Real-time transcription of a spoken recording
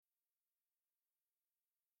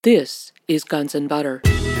This is Guns and Butter.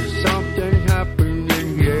 There's something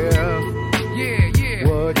happening here. Yeah.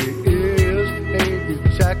 What it is ain't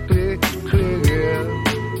exactly clear.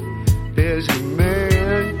 There's a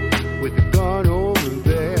man with a gun over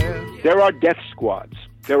there. There are death squads.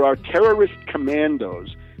 There are terrorist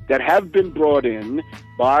commandos that have been brought in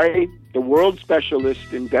by the world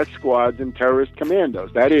specialist in death squads and terrorist commandos.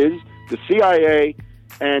 That is the CIA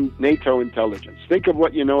and NATO intelligence. Think of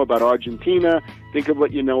what you know about Argentina. Think of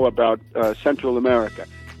what you know about Central America.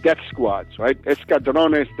 Death squads, right?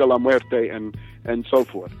 Escadrones de la Muerte and so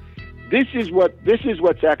forth. This is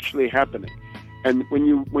what's actually happening. And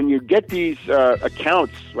when you get these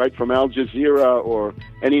accounts, right, from Al Jazeera or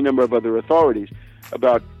any number of other authorities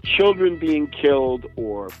about children being killed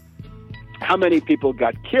or how many people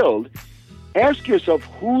got killed, ask yourself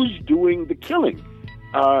who's doing the killing.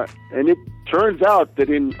 And it turns out that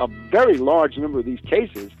in a very large number of these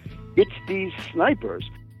cases, it's these snipers.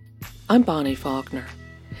 I'm Bonnie Faulkner.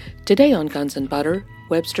 Today on Guns and Butter,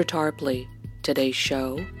 Webster Tarpley. Today's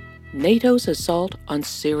show, NATO's assault on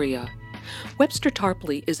Syria. Webster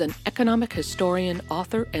Tarpley is an economic historian,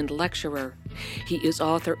 author, and lecturer. He is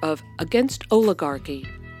author of Against Oligarchy,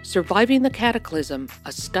 Surviving the Cataclysm,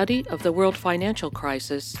 a study of the world financial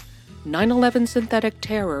crisis, 9/11 Synthetic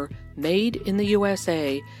Terror, Made in the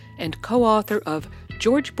USA, and co-author of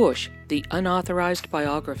George Bush, the Unauthorized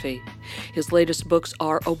Biography. His latest books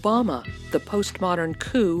are Obama, The Postmodern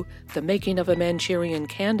Coup, The Making of a Manchurian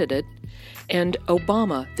Candidate, and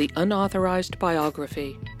Obama, The Unauthorized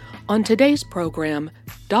Biography. On today's program,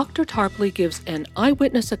 Dr. Tarpley gives an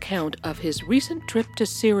eyewitness account of his recent trip to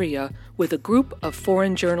Syria with a group of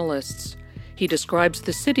foreign journalists. He describes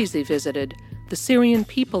the cities he visited, the Syrian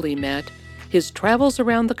people he met, his travels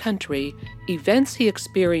around the country, events he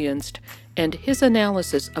experienced, and his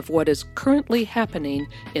analysis of what is currently happening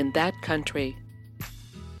in that country.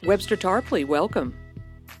 Webster Tarpley, welcome.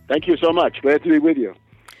 Thank you so much. Glad to be with you.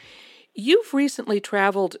 You've recently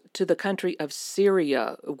traveled to the country of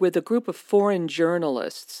Syria with a group of foreign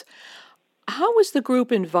journalists. How was the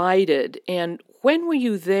group invited, and when were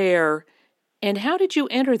you there, and how did you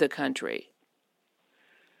enter the country?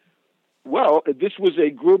 Well, this was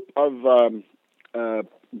a group of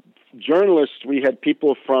journalists. We had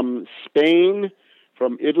people from Spain,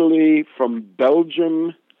 from Italy, from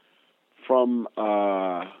Belgium, from,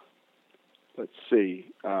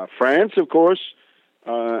 France, of course,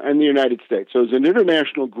 and the United States. So it was an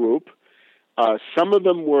international group. Some of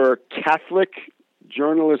them were Catholic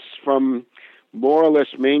journalists from more or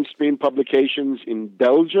less mainstream publications in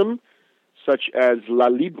Belgium, such as La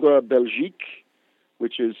Libre Belgique,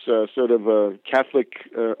 which is sort of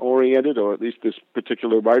Catholic-oriented, or at least this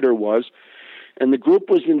particular writer was. And the group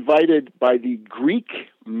was invited by the Greek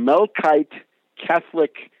Melkite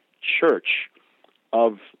Catholic Church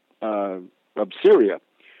of Syria.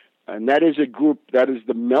 And that is a group, that is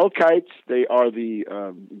the Melkites. They are the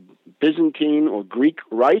Byzantine or Greek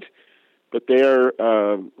Rite, but they're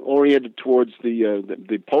oriented towards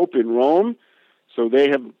the Pope in Rome. So they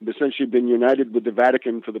have essentially been united with the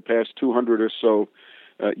Vatican for the past 200 or so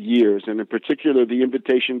years. And in particular, the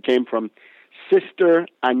invitation came from Sister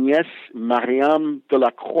Agnès Mariam de la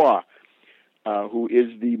Croix, who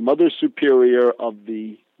is the Mother Superior of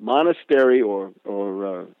the monastery or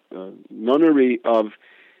nunnery of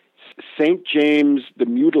St. James the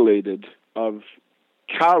Mutilated of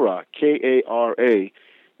Kara, K-A-R-A,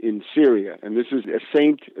 in Syria. And this is a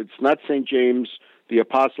saint. It's not St. James the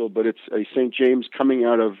Apostle, but it's a St. James coming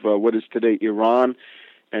out of what is today Iran,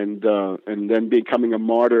 and then becoming a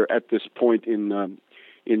martyr at this point in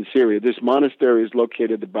Syria. This monastery is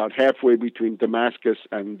located about halfway between Damascus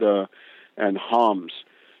and Homs.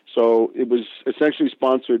 So it was essentially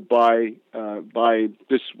sponsored by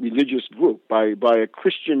this religious group, by a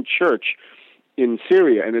Christian church in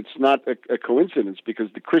Syria, and it's not a coincidence because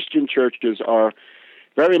the Christian churches are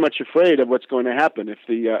very much afraid of what's going to happen. If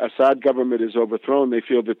the Assad government is overthrown, they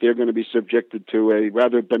feel that they're going to be subjected to a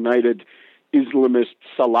rather benighted Islamist,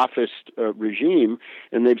 Salafist regime,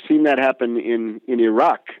 and they've seen that happen in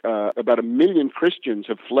Iraq. About 1 million Christians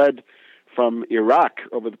have fled from Iraq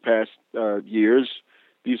over the past years.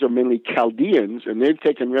 These are mainly Chaldeans, and they've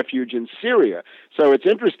taken refuge in Syria. So it's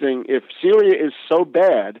interesting, if Syria is so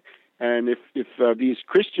bad, and if these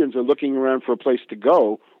Christians are looking around for a place to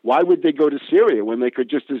go, why would they go to Syria when they could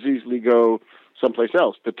just as easily go someplace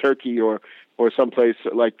else, to Turkey or someplace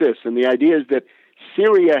like this? And the idea is that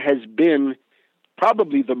Syria has been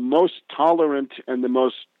probably the most tolerant and the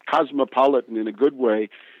most cosmopolitan, in a good way,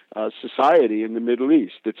 society in the Middle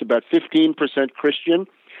East. It's about 15% Christian.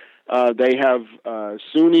 They have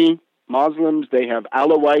Sunni Muslims. They have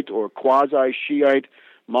Alawite or quasi-Shiite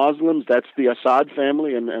Muslims. That's the Assad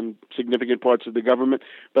family and significant parts of the government.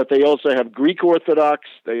 But they also have Greek Orthodox.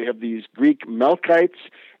 They have these Greek Melkites,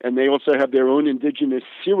 and they also have their own indigenous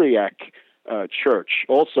Syriac church,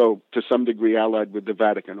 also to some degree allied with the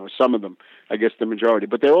Vatican, or some of them, I guess the majority.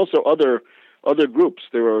 But there are also other groups.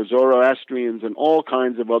 There are Zoroastrians and all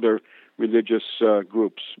kinds of other religious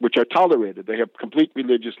groups, which are tolerated. They have complete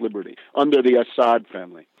religious liberty under the Assad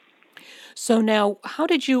family. So now, how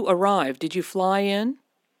did you arrive? Did you fly in?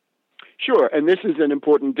 Sure, and this is an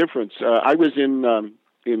important difference. I was in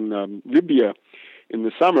Libya in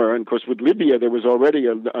the summer, and of course with Libya there was already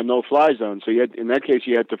a no-fly zone. So in that case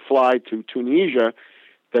you had to fly to Tunisia,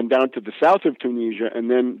 then down to the south of Tunisia, and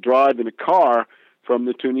then drive in a car from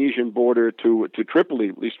the Tunisian border to Tripoli,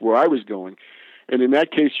 at least where I was going. And in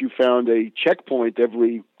that case you found a checkpoint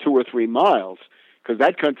every 2 or 3 miles, because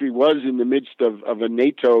that country was in the midst of a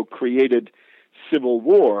NATO-created civil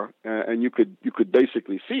war, and you could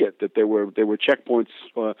basically see it, that there were checkpoints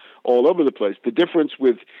all over the place. The difference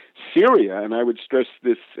with Syria, and I would stress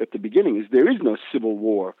this at the beginning, is there is no civil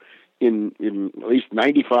war in at least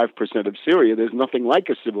 95% of Syria. There's nothing like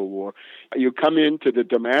a civil war. You come into the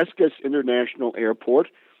Damascus International Airport.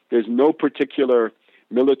 There's no particular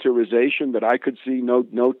militarization that I could see.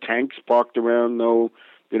 No tanks parked around. No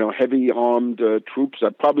heavy armed troops.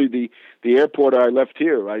 Probably the airport I left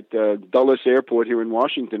here, right, Dulles Airport here in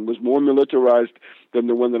Washington, was more militarized than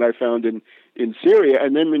the one that I found in Syria.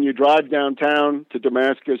 And then when you drive downtown to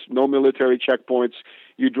Damascus, no military checkpoints.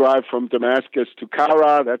 You drive from Damascus to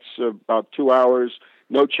Kara, that's about 2 hours,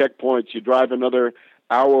 no checkpoints. You drive another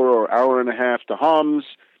hour or hour and a half to Homs.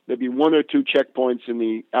 Maybe 1 or 2 checkpoints in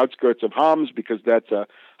the outskirts of Homs because that's a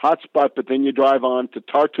hotspot. But then you drive on to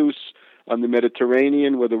Tartus on the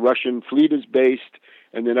Mediterranean, where the Russian fleet is based,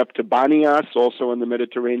 and then up to Banias, also on the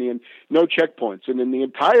Mediterranean. No checkpoints. And in the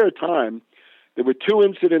entire time, there were 2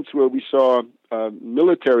 incidents where we saw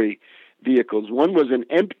military vehicles. One was an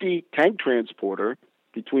empty tank transporter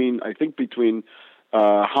between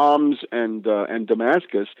Homs and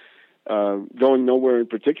Damascus, going nowhere in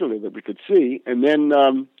particular that we could see. And then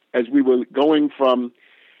as we were going from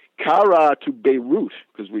Kara to Beirut,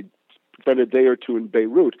 because we spent a day or 2 in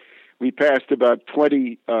Beirut, we passed about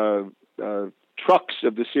 20 trucks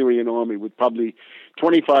of the Syrian army with probably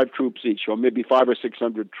 25 troops each, or maybe 500 or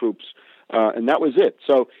 600 troops, and that was it.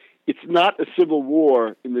 So it's not a civil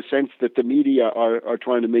war in the sense that the media are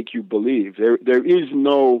trying to make you believe. There is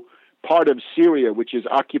no part of Syria which is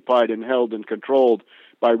occupied and held and controlled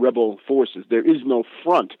by rebel forces. There is no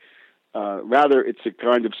front. Rather, it's a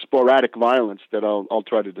kind of sporadic violence that I'll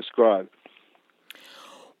try to describe.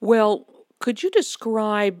 Well, could you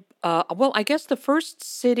describe, I guess the first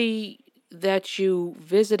city that you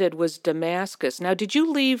visited was Damascus. Now, did you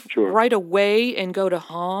leave right away and go to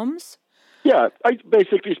Homs? Yeah, I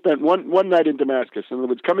basically spent one night in Damascus, and I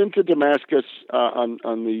would come into Damascus on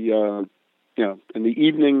the in the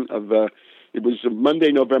evening of it was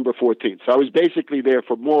Monday, November 14th. So I was basically there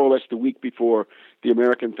for more or less the week before the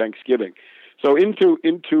American Thanksgiving. So into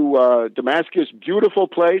Damascus, beautiful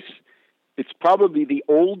place. It's probably the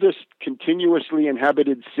oldest continuously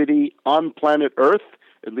inhabited city on planet Earth.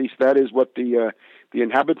 At least that is what the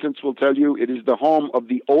inhabitants will tell you. It is the home of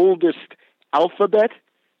the oldest alphabet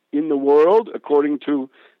in the world, according to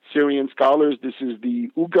Syrian scholars. This is the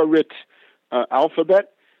Ugarit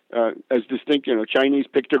alphabet. As distinct, Chinese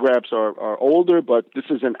pictographs are older, but this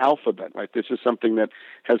is an alphabet, right? This is something that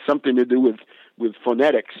has something to do with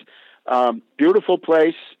phonetics. Beautiful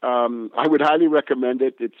place. I would highly recommend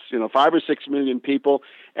it. It's 5 or 6 million people,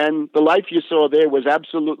 and the life you saw there was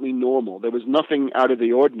absolutely normal. There was nothing out of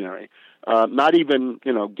the ordinary. Not even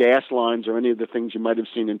gas lines or any of the things you might have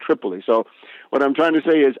seen in Tripoli. So, what I'm trying to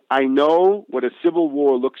say is, I know what a civil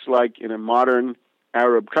war looks like in a modern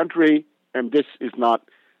Arab country, and this is not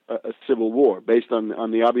a civil war, based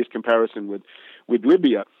on the obvious comparison with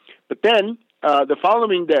Libya. But then, the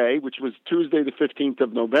following day, which was Tuesday the 15th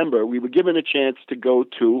of November, we were given a chance to go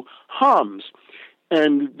to Homs.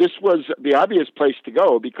 And this was the obvious place to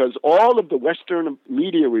go because all of the Western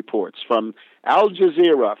media reports from Al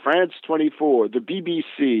Jazeera, France 24, the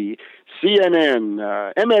BBC,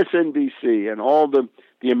 CNN, MSNBC, and all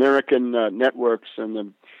the American networks and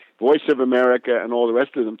the Voice of America and all the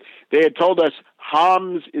rest of them, they had told us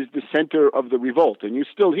Homs is the center of the revolt. And you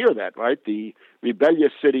still hear that, right? The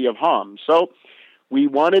rebellious city of Homs. So we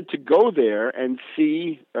wanted to go there and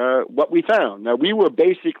see what we found. Now, we were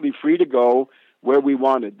basically free to go where we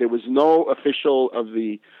wanted. There was no official of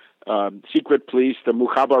the secret police, the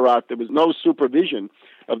Mukhabarat. There was no supervision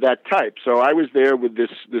of that type. So I was there with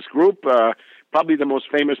this group, Probably the most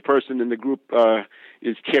famous person in the group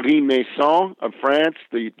is Thierry Meyssan of France,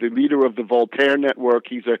 the leader of the Voltaire Network.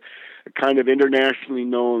 He's a kind of internationally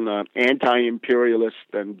known anti-imperialist,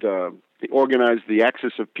 and he organized the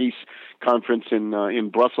Axis of Peace conference in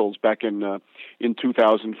Brussels back in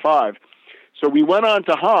 2005. So we went on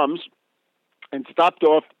to Homs and stopped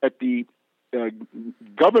off at the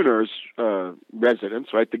governor's residence,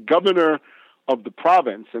 right? The governor of the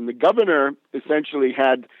province, and the governor essentially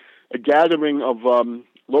had a gathering of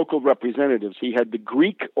local representatives. He had the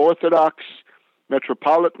Greek Orthodox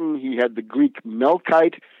Metropolitan, he had the Greek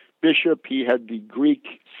Melkite bishop, he had the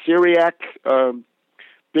Greek Syriac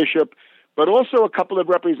bishop, but also a couple of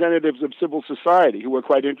representatives of civil society who were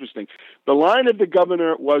quite interesting. The line of the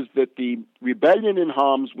governor was that the rebellion in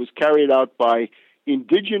Homs was carried out by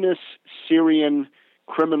indigenous Syrian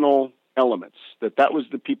criminal elements, that was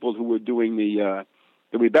the people who were doing the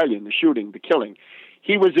rebellion, the shooting, the killing.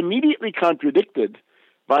 He was immediately contradicted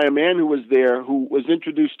by a man who was there, who was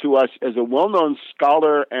introduced to us as a well-known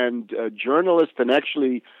scholar and journalist, and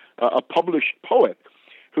actually a published poet,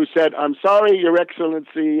 who said, "I'm sorry, Your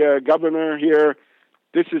Excellency, Governor here,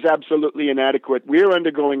 this is absolutely inadequate. We're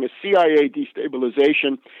undergoing a CIA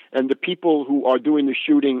destabilization, and the people who are doing the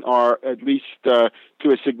shooting are, at least to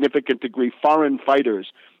a significant degree, foreign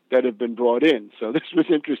fighters that have been brought in." So this was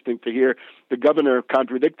interesting to hear the governor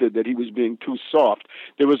contradicted that he was being too soft.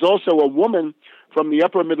 There was also a woman from the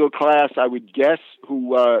upper middle class, I would guess,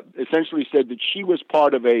 who essentially said that she was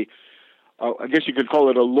part of I guess you could call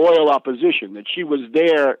it a loyal opposition, that she was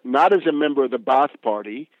there not as a member of the Ba'ath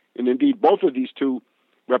Party, and indeed both of these two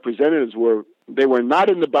representatives were not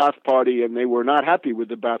in the Ba'ath Party, and they were not happy with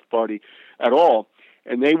the Ba'ath Party at all.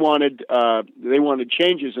 And they wanted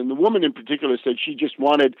changes. And the woman in particular said she just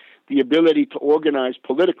wanted the ability to organize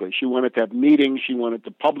politically. She wanted to have meetings. She wanted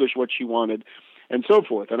to publish what she wanted, and so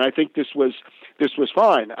forth. And I think this was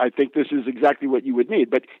fine. I think this is exactly what you would need.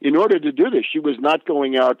 But in order to do this, she was not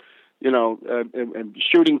going out, and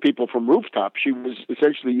shooting people from rooftops. She was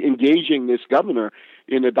essentially engaging this governor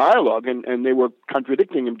in a dialogue, and they were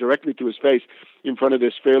contradicting him directly to his face in front of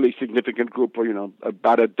this fairly significant group of,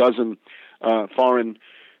 about a dozen foreign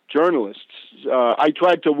journalists. I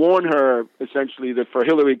tried to warn her, essentially, that for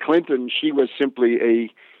Hillary Clinton, she was simply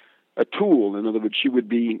a tool. In other words, she would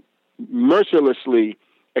be mercilessly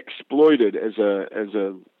exploited as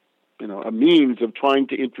a means of trying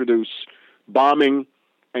to introduce bombing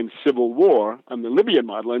and civil war on the Libyan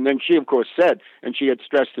model. And then she, of course, said, and she had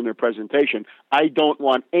stressed in her presentation, "I don't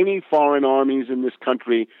want any foreign armies in this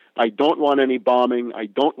country. I don't want any bombing. I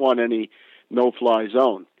don't want any no-fly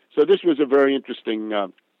zone." So this was a very interesting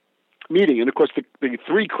meeting. And, of course, the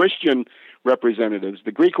three Christian representatives,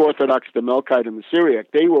 the Greek Orthodox, the Melkite, and the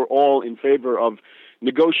Syriac, they were all in favor of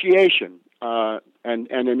negotiation and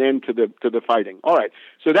an end to the fighting. All right,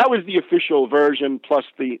 so that was the official version plus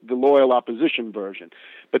the loyal opposition version.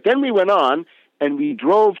 But then we went on and we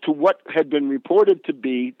drove to what had been reported to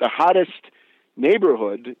be the hottest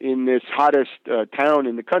neighborhood in this hottest town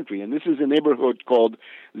in the country. And this is a neighborhood called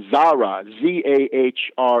Zahra,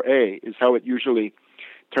 Zahra is how it usually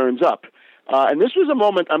turns up. And this was a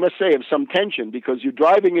moment, I must say, of some tension, because you're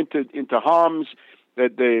driving into Homs,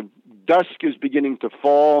 that the dusk is beginning to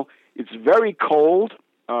fall. It's very cold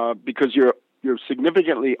because you're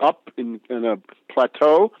significantly up in a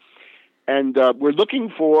plateau, and we're looking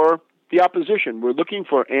for the opposition. We're looking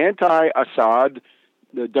for anti-Assad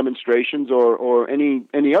demonstrations or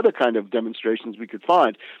any other kind of demonstrations we could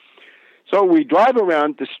find. So we drive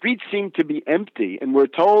around. The streets seem to be empty, and we're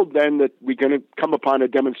told then that we're going to come upon a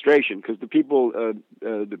demonstration because the people,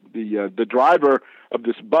 the driver of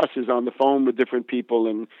this bus is on the phone with different people,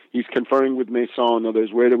 and he's conferring with Meyssan and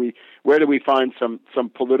others. Where do we find some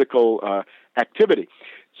political activity?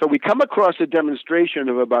 So we come across a demonstration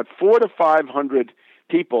of about 400 to 500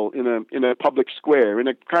 people in a public square, in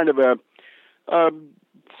a kind of a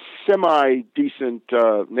semi-decent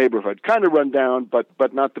neighborhood, kind of run down,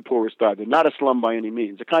 but not the poorest either, not a slum by any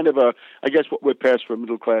means, a kind of I guess what would pass for a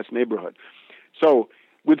middle-class neighborhood. So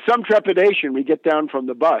with some trepidation, we get down from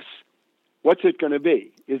the bus. What's it going to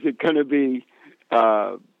be? Is it going to be,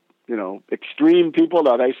 extreme people?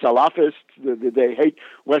 Are they Salafists? Do they hate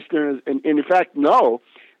Westerners? And in fact, no.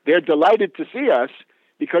 They're delighted to see us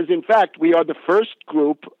because, in fact, we are the first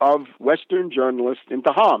group of Western journalists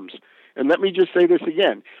into Homs. And let me just say this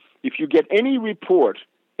again. If you get any report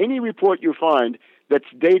you find that's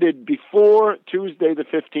dated before Tuesday the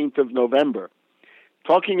 15th of November,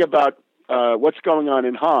 talking about what's going on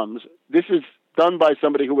in Homs, this is done by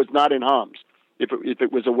somebody who was not in Homs, if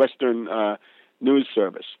it was a Western news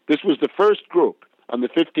service. This was the first group. on the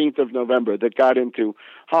 15th of November that got into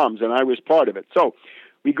Homs, and I was part of it. So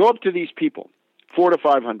we go up to these people, 400 to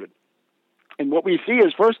 500. And what we see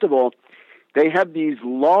is, first of all, they have these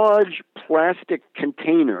large plastic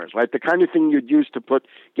containers, like the kind of thing you'd use to put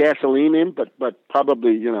gasoline in, but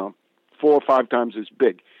probably, 4 or 5 times as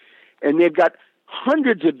big. And they've got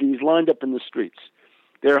hundreds of these lined up in the streets.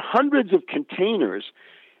 There are hundreds of containers,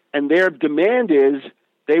 and their demand is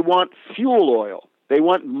they want fuel oil. They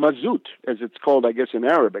want mazout, as it's called, I guess, in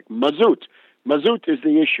Arabic. Mazout. Mazout is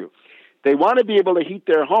the issue. They want to be able to heat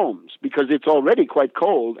their homes because it's already quite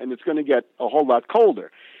cold, and it's going to get a whole lot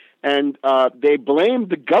colder. And they blame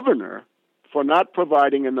the governor for not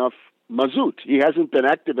providing enough mazout. He hasn't been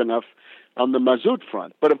active enough on the mazout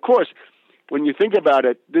front. But of course, when you think about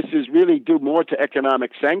it, this is really due more to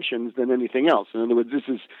economic sanctions than anything else. In other words,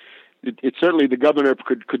 it's certainly the governor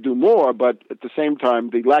could do more, but at the same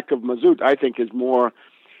time, the lack of mazout, I think, is more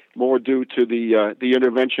due to the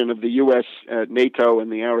intervention of the U.S., NATO,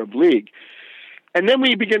 and the Arab League. And then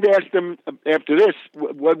we begin to ask them after this,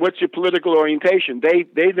 what's your political orientation?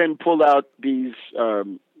 They then pull out these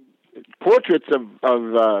portraits of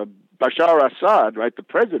Bashar Assad, right, the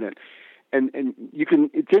president, and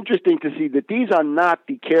it's interesting to see that these are not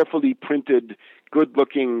the carefully printed,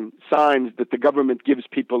 good-looking signs that the government gives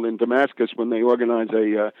people in Damascus when they organize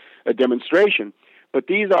a demonstration. But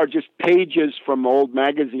these are just pages from old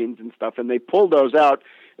magazines and stuff, and they pull those out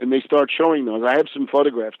and they start showing those. I have some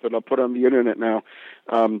photographs that I'll put on the internet now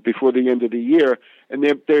before the end of the year, and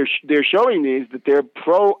they're showing these that they're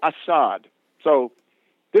pro-Assad. So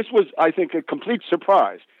this was, I think, a complete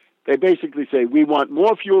surprise. They basically say, we want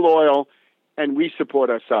more fuel oil and we support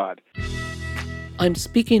Assad. I'm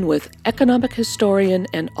speaking with economic historian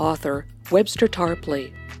and author Webster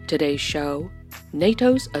Tarpley. Today's show,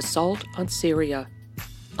 NATO's assault on Syria.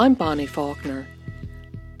 I'm Bonnie Faulkner.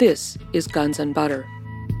 This is Guns and Butter.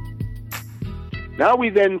 Now we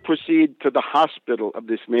then proceed to the hospital of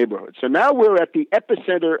this neighborhood. So now we're at the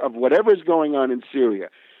epicenter of whatever's going on in Syria,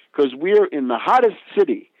 because we're in the hottest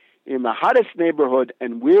city, in the hottest neighborhood,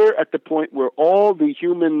 and we're at the point where all the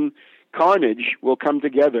human carnage will come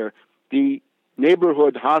together. The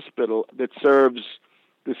neighborhood hospital that serves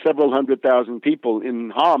the several 100,000 people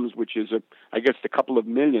in Homs, which is, I guess, a couple of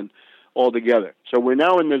million altogether. So we're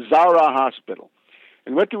now in the Zara Hospital.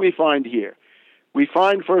 And what do we find here? We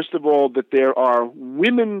find, first of all, that there are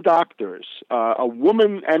women doctors. A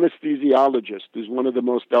woman anesthesiologist is one of the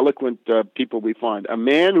most eloquent people we find. A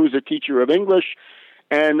man who's a teacher of English,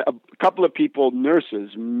 and a couple of people, nurses,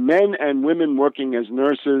 men and women working as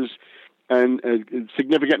nurses, and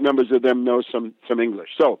significant numbers of them know some English.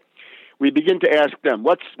 So we begin to ask them,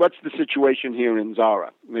 what's the situation here in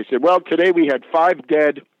Zara? And they said, well, today we had 5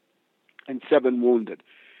 dead and 7 wounded.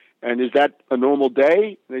 And is that a normal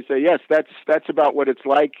day? They say, yes, that's about what it's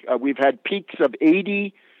like. We've had peaks of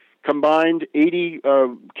 80 combined, 80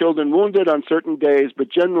 killed and wounded on certain days, but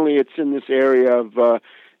generally it's in this area of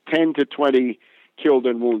 10 to 20 killed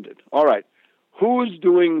and wounded. All right, who's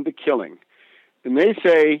doing the killing? And they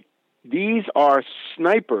say these are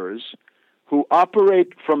snipers who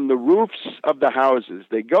operate from the roofs of the houses.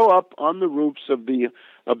 They go up on the roofs of the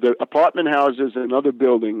apartment houses and other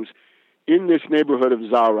buildings in this neighborhood of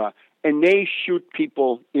Zara, and they shoot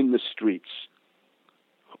people in the streets.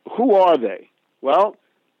 Who are they? Well,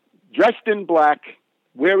 dressed in black,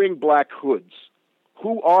 wearing black hoods.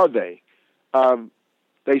 Who are they?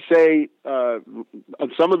 They say,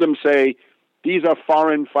 some of them say, these are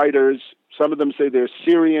foreign fighters. Some of them say they're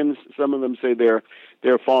Syrians. Some of them say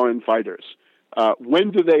they're foreign fighters.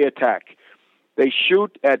 When do they attack? They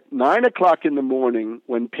shoot at 9 o'clock in the morning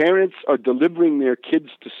when parents are delivering their kids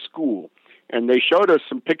to school. And they showed us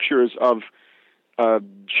some pictures of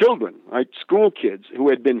children, right, school kids, who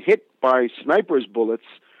had been hit by snipers' bullets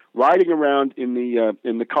riding around in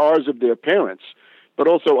the cars of their parents, but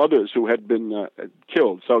also others who had been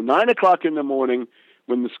killed. So 9 o'clock in the morning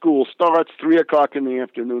when the school starts, 3 o'clock in the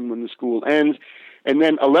afternoon when the school ends, and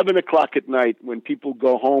then 11 o'clock at night when people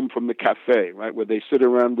go home from the cafe, right, where they sit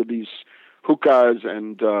around with these hookahs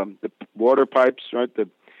and the water pipes, right, the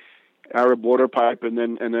Arab water pipe, and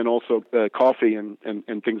then also coffee and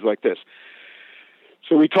things like this.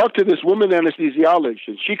 So we talked to this woman anesthesiologist,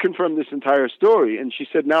 and she confirmed this entire story. And she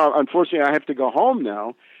said, "Now, unfortunately, I have to go home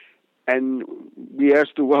now." And we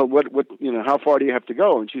asked her, "Well, what, how far do you have to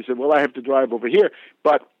go?" And she said, "Well, I have to drive over here."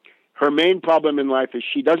 But her main problem in life is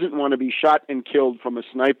she doesn't want to be shot and killed from a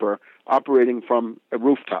sniper operating from a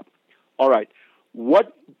rooftop. All right.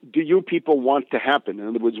 What do you people want to happen? In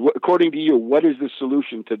other words, according to you, what is the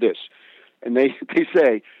solution to this? And they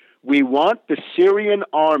say, we want the Syrian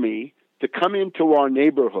army to come into our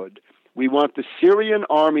neighborhood, We want the Syrian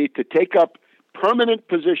army to take up permanent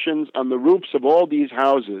positions on the roofs of all these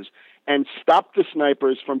houses and stop the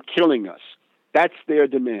snipers from killing us. That's their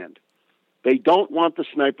demand. They don't want the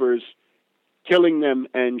snipers killing them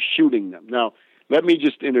and shooting them. Now, let me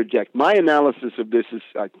just interject. My analysis of this is,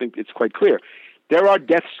 I think it's quite clear. There are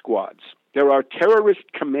death squads. There are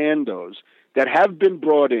terrorist commandos that have been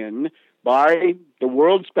brought in by the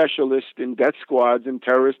world specialist in death squads and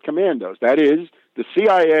terrorist commandos. That is the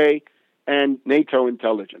CIA and NATO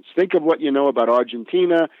intelligence. Think of what you know about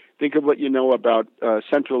Argentina. Think of what you know about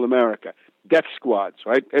Central America. Death squads,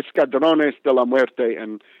 right? Escadrones de la Muerte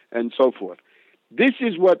and so forth. This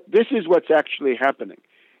is what's actually happening.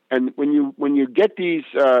 And when you get these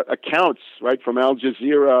accounts, right, from Al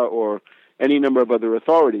Jazeera or any number of other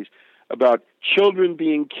authorities about children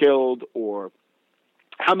being killed or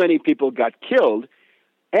how many people got killed,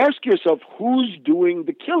 ask yourself who's doing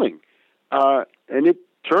the killing. And it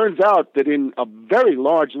turns out that in a very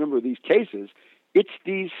large number of these cases, it's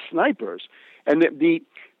these snipers. And the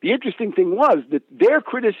interesting thing was that their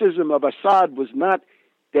criticism of Assad was not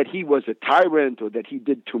that he was a tyrant or that he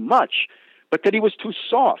did too much, but that he was too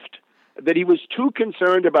soft, that he was too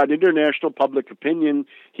concerned about international public opinion.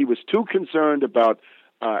 He was too concerned about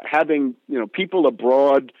having people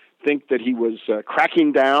abroad think that he was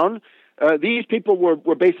cracking down. These people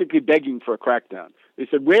were basically begging for a crackdown. They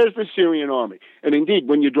said, where's the Syrian army? And indeed,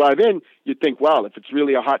 when you drive in, you think, well, if it's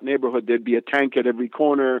really a hot neighborhood, there'd be a tank at every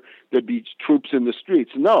corner, there'd be troops in the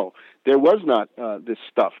streets. No, there was not this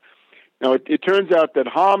stuff. Now, it turns out that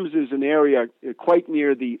Homs is an area quite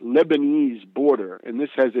near the Lebanese border, and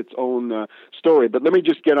this has its own story. But let me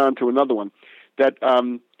just get on to another one. That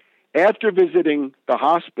after visiting the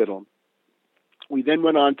hospital, we then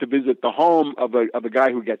went on to visit the home of a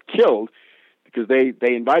guy who got killed because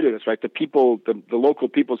they invited us, right? The local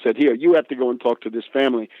people said, here, you have to go and talk to this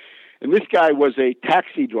family. And this guy was a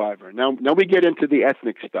taxi driver. Now we get into the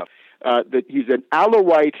ethnic stuff. That he's an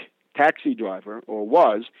Alawite taxi driver, or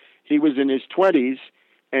was. He was in his 20s,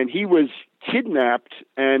 and he was kidnapped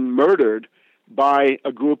and murdered by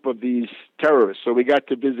a group of these terrorists. So we got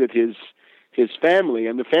to visit his family,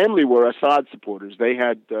 and the family were Assad supporters. They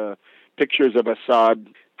had pictures of Assad,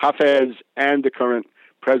 Hafez, and the current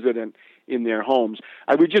president in their homes.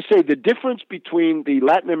 I would just say the difference between the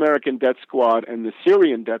Latin American death squad and the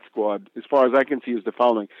Syrian death squad, as far as I can see, is the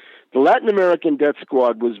following. The Latin American death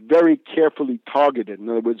squad was very carefully targeted. In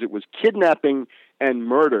other words, it was kidnapping and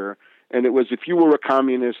murder, and it was if you were a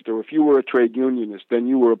communist or if you were a trade unionist, then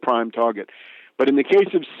you were a prime target. But in the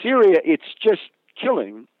case of Syria, it's just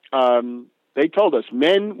killing. They told us,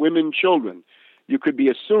 men, women, children. You could be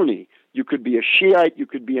a Sunni. You could be a Shiite. You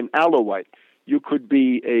could be an Alawite. You could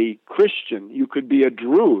be a Christian. You could be a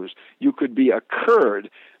Druze. You could be a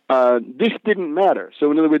Kurd. This didn't matter.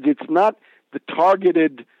 So in other words, it's not the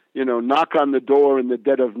targeted, knock on the door in the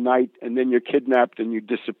dead of night and then you're kidnapped and you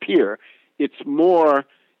disappear. It's more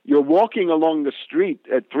you're walking along the street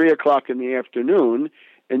at 3:00 in the afternoon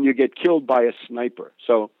and you get killed by a sniper.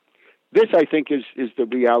 So this, I think, is the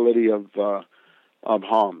reality of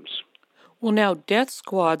Homs. Well, now death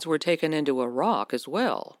squads were taken into Iraq as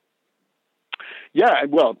well. Yeah,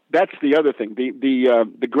 well, that's the other thing.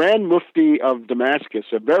 The Grand Mufti of Damascus,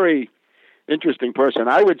 a very interesting person.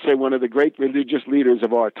 I would say one of the great religious leaders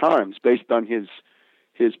of our times, based on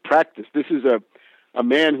his practice. This is a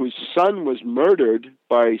man whose son was murdered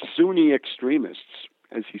by Sunni extremists,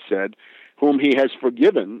 as he said, whom he has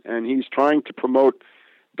forgiven, and he's trying to promote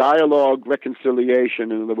dialogue,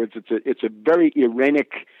 reconciliation. In other words, it's a very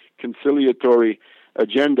Iranic conciliatory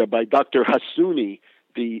agenda by Dr. Hassouni,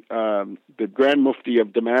 the Grand Mufti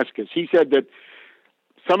of Damascus. He said that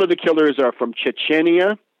some of the killers are from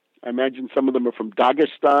Chechnya. I imagine some of them are from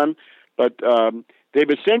Dagestan, but they've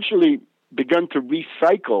essentially begun to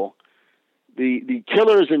recycle the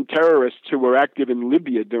killers and terrorists who were active in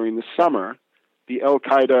Libya during the summer, the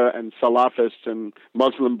Al-Qaeda and Salafists and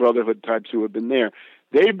Muslim Brotherhood types who have been there.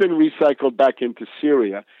 They've been recycled back into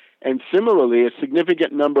Syria. And similarly, a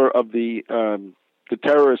significant number of the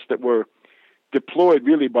terrorists that were deployed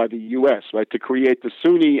really by the U.S., right, to create the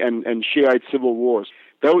Sunni and Shiite civil wars,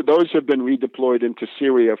 those have been redeployed into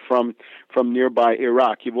Syria from nearby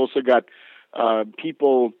Iraq. You've also got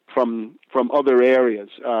people from other areas.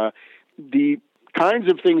 The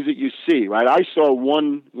kinds of things that you see, right? I saw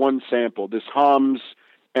one sample, this Homs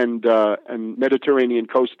and Mediterranean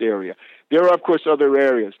coast area. There are, of course, other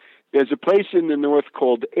areas. There's a place in the north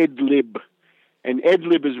called Idlib, and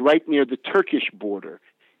Idlib is right near the Turkish border.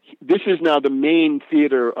 This is now the main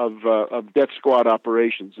theater of death squad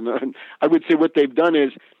operations. And I would say what they've done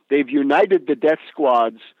is they've united the death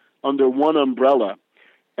squads under one umbrella,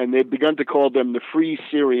 and they've begun to call them the Free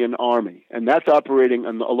Syrian Army, and that's operating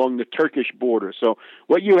along the Turkish border. So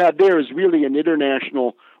what you have there is really an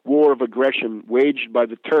international war of aggression waged by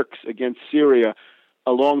the Turks against Syria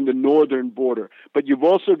along the northern border. But you've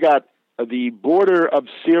also got the border of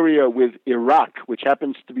Syria with Iraq, which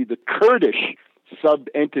happens to be the Kurdish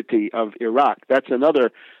sub-entity of Iraq. That's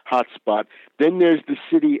another hot spot. Then there's the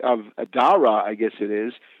city of Adara, I guess it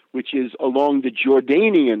is, which is along the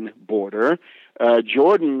Jordanian border.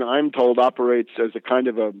 Jordan, I'm told, operates as a kind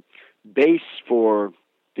of a base for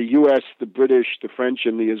the U.S., the British, the French,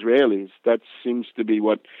 and the Israelis. That seems to be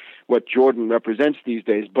what Jordan represents these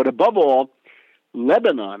days. But above all,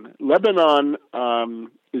 Lebanon. Lebanon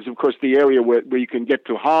is, of course, the area where you can get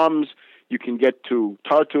to Homs, you can get to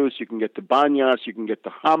Tartus, you can get to Banyas, you can get to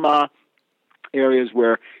Hama, areas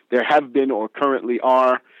where there have been or currently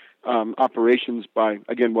are operations by,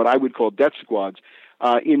 again, what I would call death squads.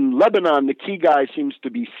 In Lebanon, the key guy seems to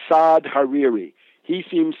be Saad Hariri. He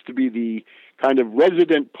seems to be the kind of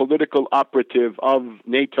resident political operative of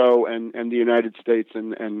NATO and the United States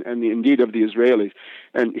and indeed of the Israelis.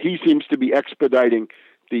 And he seems to be expediting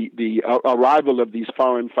the arrival of these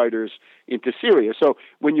foreign fighters into Syria. So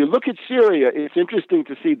when you look at Syria, it's interesting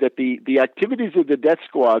to see that the activities of the death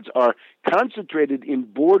squads are concentrated in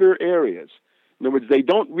border areas. In other words, they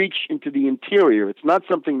don't reach into the interior. It's not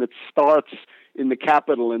something that starts in the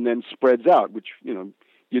capital and then spreads out, which,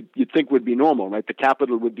 you'd think would be normal, right? The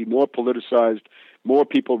capital would be more politicized, more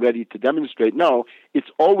people ready to demonstrate. No, it's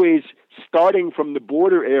always starting from the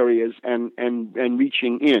border areas and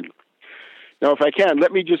reaching in. Now, if I can,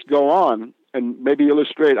 let me just go on and maybe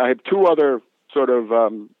illustrate. I have two other sort of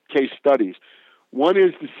case studies. One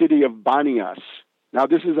is the city of Banyas. Now,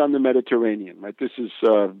 this is on the Mediterranean, right? This is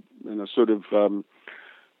sort of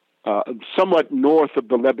somewhat north of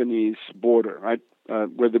the Lebanese border, right?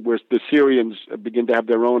 Where the Syrians begin to have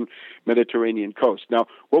their own Mediterranean coast. Now,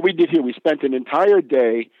 what we did here, we spent an entire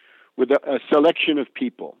day with a selection of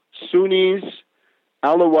people, Sunnis,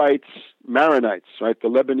 Alawites, Maronites, right, the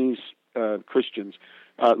Lebanese Christians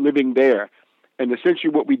living there. And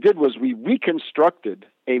essentially what we did was we reconstructed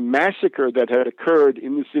a massacre that had occurred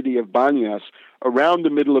in the city of Banyas around the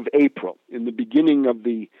middle of April, in the beginning of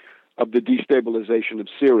the destabilization of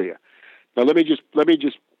Syria. Now, let me just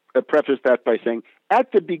preface that by saying,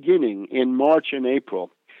 at the beginning, in March and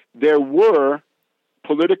April, there were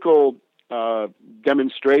political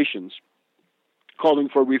demonstrations calling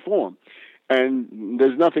for reform. And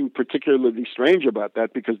there's nothing particularly strange about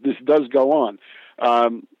that because this does go on.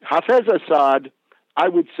 Hafez Assad, I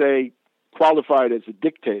would say, qualified as a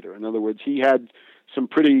dictator. In other words, he had some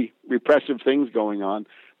pretty repressive things going on.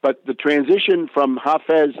 But the transition from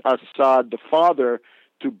Hafez Assad, the father,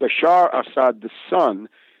 to Bashar Assad, the son,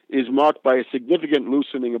 is marked by a significant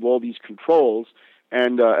loosening of all these controls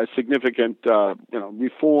and a significant,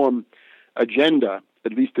 reform agenda,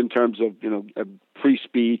 at least in terms of, free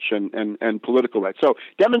speech and political rights. So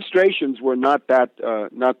demonstrations were not that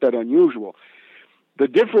unusual. The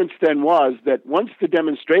difference then was that once the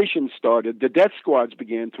demonstrations started, the death squads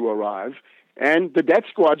began to arrive, and the death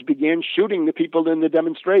squads began shooting the people in the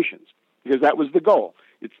demonstrations because that was the goal.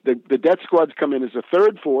 It's the death squads come in as a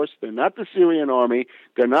third force. They're not the Syrian army.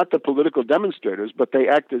 They're not the political demonstrators, but they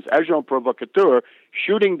act as agents provocateurs,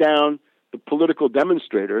 shooting down the political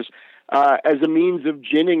demonstrators as a means of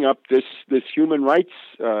ginning up this human rights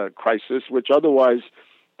crisis, which otherwise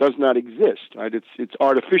does not exist. Right? It's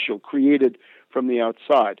artificial, created from the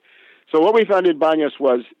outside. So what we found in Banyas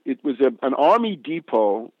was it was an army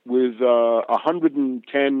depot with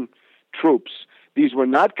 110 troops. These were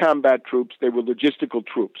not combat troops; they were logistical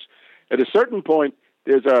troops. At a certain point,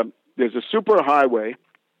 there's a super highway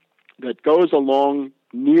that goes along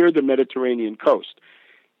near the Mediterranean coast.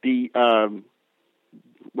 The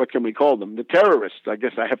what can we call them? The terrorists, I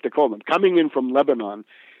guess I have to call them, coming in from Lebanon,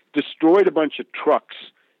 destroyed a bunch of trucks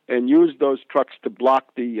and used those trucks to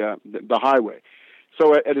block the highway.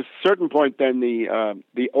 So at a certain point, then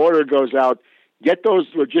the order goes out: get those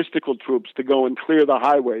logistical troops to go and clear the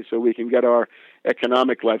highway so we can get our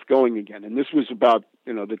economic life going again. And this was about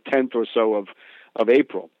the 10th or so of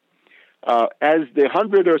April. As the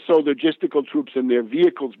 100 or so logistical troops and their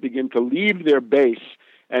vehicles begin to leave their base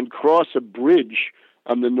and cross a bridge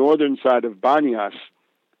on the northern side of Banyas,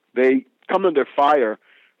 they come under fire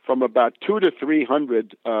from about 200 to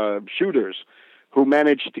 300 shooters who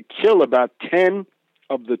managed to kill about 10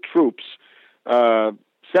 of the troops.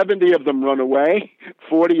 70 of them run away,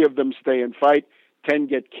 40 of them stay and fight, 10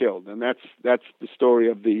 get killed, and that's the story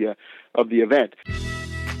of the event.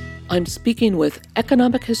 I'm speaking with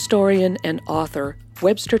economic historian and author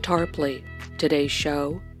Webster Tarpley. Today's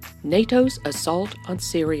show, NATO's assault on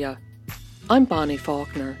Syria. I'm Bonnie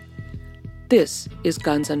Faulkner. This is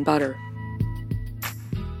Guns and Butter.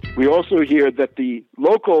 We also hear that the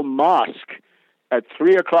local mosque at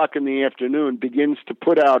 3 o'clock in the afternoon begins to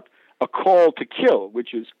put out a call to kill,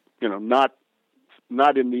 which is,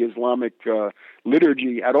 not in the Islamic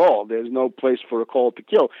liturgy at all. There's no place for a call to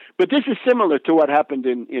kill. But this is similar to what happened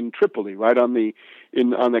in Tripoli, right on the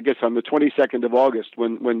 22nd of August,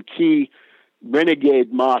 when key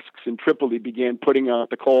renegade mosques in Tripoli began putting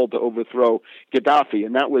out the call to overthrow Gaddafi,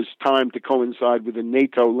 and that was timed to coincide with the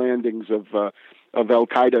NATO landings of Al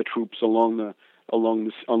Qaeda troops along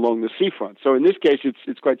the seafront. So in this case,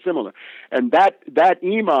 it's quite similar. And that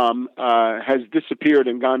imam has disappeared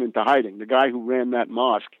and gone into hiding. The guy who ran that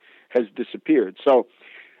mosque has disappeared. So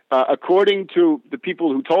according to the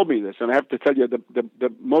people who told me this, and I have to tell you,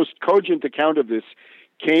 the most cogent account of this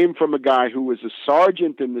came from a guy who was a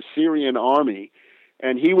sergeant in the Syrian army,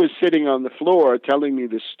 and he was sitting on the floor telling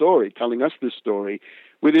us this story,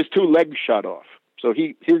 with his two legs shot off. So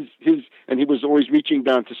he was always reaching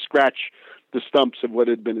down to scratch the stumps of what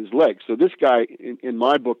had been his legs. So this guy, in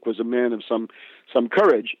my book, was a man of some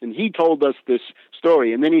courage, and he told us this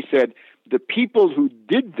story. And then he said, the people who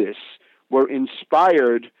did this were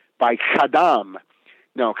inspired by Saddam.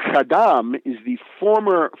 Now, Saddam is the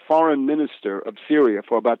former foreign minister of Syria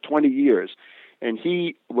for about 20 years, and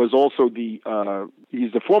he was also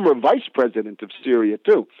he's the former vice president of Syria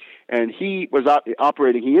too, and he is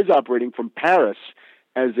operating from Paris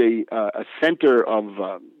as a center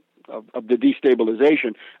of the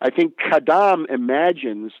destabilization. I think Saddam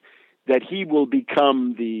imagines that he will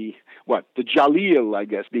become the Jalil, I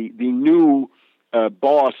guess, the new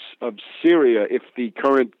boss of Syria if the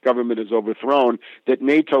current government is overthrown, that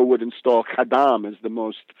NATO would install Saddam as the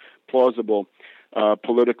most plausible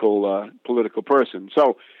political person.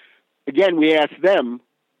 So, again, we ask them,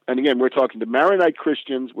 and again, we're talking to Maronite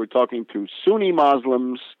Christians, we're talking to Sunni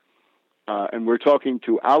Muslims, and we're talking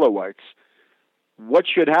to Alawites. What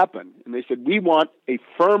should happen? And they said, we want a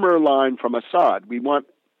firmer line from Assad. We want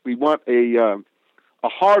a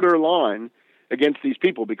harder line against these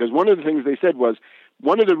people, because one of the things they said was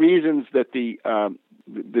one of the reasons that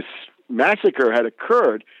this massacre had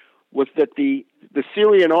occurred was that the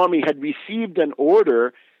Syrian army had received an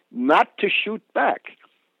order not to shoot back.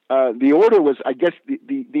 The order was, I guess,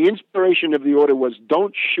 the inspiration of the order was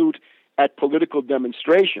don't shoot at political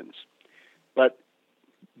demonstrations. But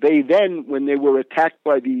they then, when they were attacked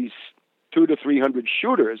by these 200 to 300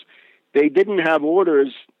 shooters, they didn't have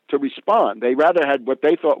orders to respond. They rather had what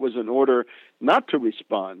they thought was an order not to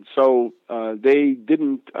respond. So they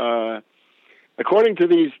didn't, according to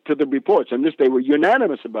the reports, and they were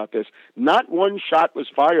unanimous about this, not one shot was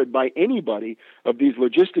fired by anybody of these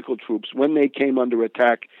logistical troops when they came under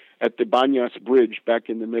attack at the Banyas Bridge back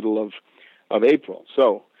in the middle of April.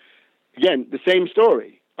 So, again, the same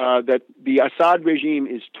story. That the Assad regime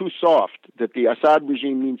is too soft, that the Assad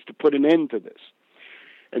regime needs to put an end to this.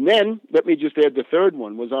 And then, let me just add the third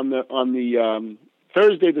one, was on the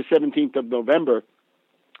Thursday, the 17th of November,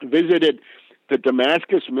 visited the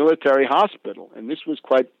Damascus Military Hospital. And this was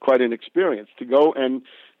quite an experience, to go and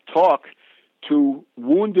talk to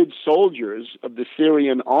wounded soldiers of the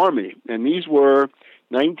Syrian army. And these were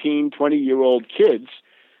 19, 20-year-old kids.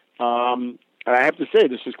 And I have to say,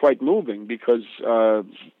 this is quite moving, because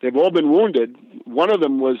they've all been wounded. One of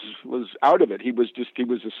them was out of it. He was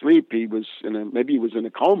asleep. He was maybe he was in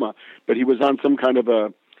a coma, but he was on some kind of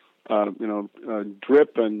a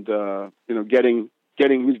drip, and he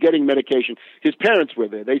was getting medication. His parents were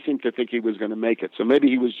there. They seemed to think he was going to make it, so maybe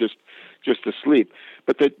he was just asleep.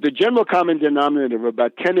 But the general common denominator of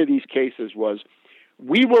about 10 of these cases was,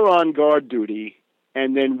 we were on guard duty,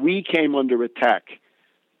 and then we came under attack.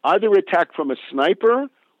 Either attack from a sniper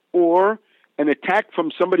or an attack from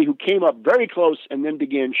somebody who came up very close and then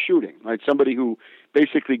began shooting, right? Somebody who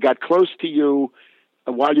basically got close to you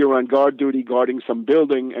while you're on guard duty, guarding some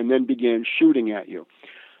building, and then began shooting at you.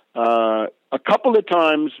 A couple of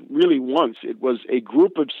times, really once, it was a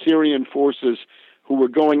group of Syrian forces who were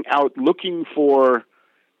going out looking for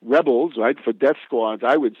rebels, right, for death squads,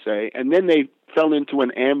 I would say, and then they fell into an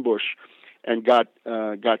ambush and got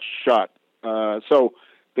shot. So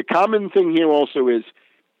the common thing here also is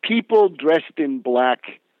people dressed in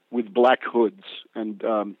black with black hoods. And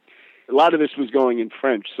a lot of this was going in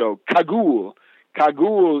French. So cagoule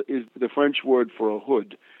is the French word for a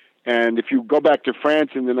hood. And if you go back to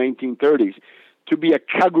France in the 1930s, to be a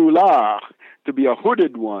cagoulard, to be a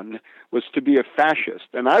hooded one, was to be a fascist.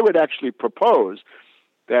 And I would actually propose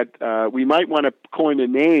that we might want to coin a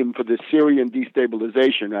name for the Syrian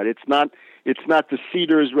destabilization. Right? It's not the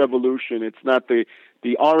Cedars Revolution. It's not the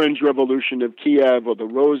the Orange Revolution of Kiev or the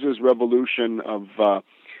Roses Revolution of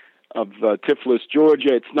Tiflis,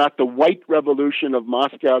 Georgia. It's not the White Revolution of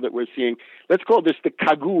Moscow that we're seeing. Let's call this the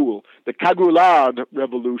Kagulad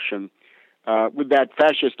Revolution, with that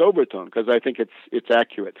fascist overtone, because I think it's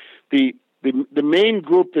accurate. The main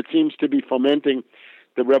group that seems to be fomenting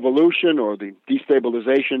the revolution or the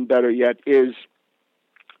destabilization, better yet, is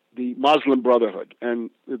the Muslim Brotherhood. And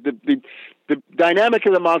the dynamic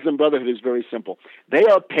of the Muslim Brotherhood is very simple. They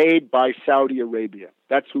are paid by Saudi Arabia.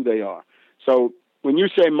 That's who they are. So when you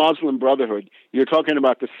say Muslim Brotherhood, you're talking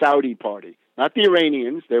about the Saudi party, not the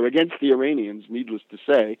Iranians. They're against the Iranians, needless to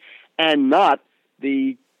say, and not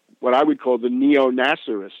the what I would call the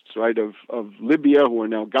neo-Nasserists, right, of Libya, who are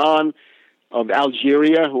now gone, of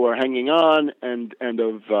Algeria, who are hanging on, and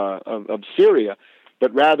of Syria,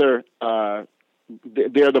 but rather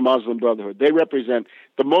they're the Muslim Brotherhood. They represent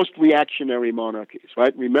the most reactionary monarchies,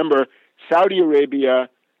 right? Remember, Saudi Arabia,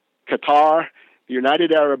 Qatar, the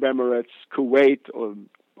United Arab Emirates, Kuwait, or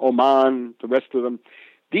Oman, the rest of them.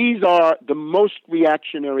 These are the most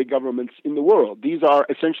reactionary governments in the world. These are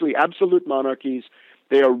essentially absolute monarchies.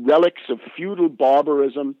 They are relics of feudal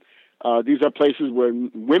barbarism. These are places where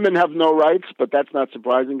women have no rights, but that's not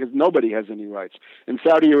surprising because nobody has any rights. And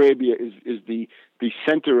Saudi Arabia is the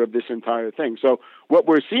center of this entire thing. So what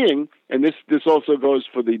we're seeing, and this also goes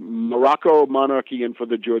for the Morocco monarchy and for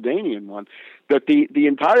the Jordanian one, that the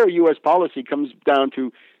entire U.S. policy comes down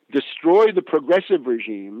to destroy the progressive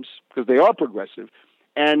regimes, because they are progressive,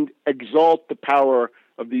 and exalt the power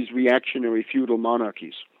of these reactionary feudal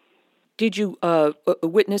monarchies. Did you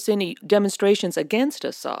witness any demonstrations against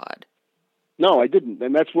Assad? No, I didn't,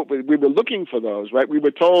 and that's what we were looking for those, right? We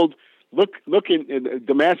were told, look in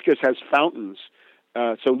Damascus has fountains,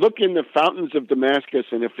 so look in the fountains of Damascus,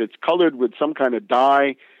 and if it's colored with some kind of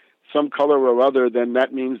dye, some color or other, then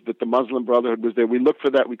that means that the Muslim Brotherhood was there. We looked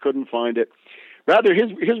for that, we couldn't find it. Rather,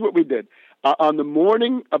 here's what we did. On the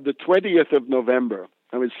morning of the 20th of November,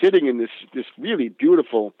 I was sitting in this really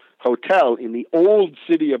beautiful hotel in the old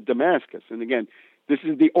city of Damascus, and again, this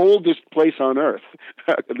is the oldest place on earth,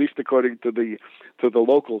 at least according to the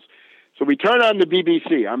locals. So we turn on the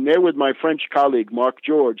BBC. I'm there with my French colleague, Marc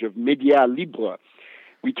George of Média Libre.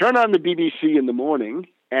 We turn on the BBC in the morning,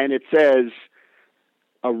 and it says,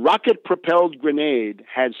 a rocket-propelled grenade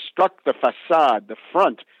has struck the facade, the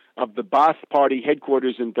front of the Ba'ath Party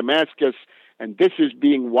headquarters in Damascus, and this is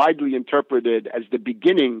being widely interpreted as the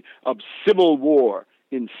beginning of civil war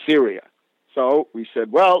in Syria. So we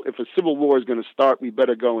said, well, if a civil war is going to start, we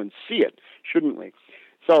better go and see it, shouldn't we?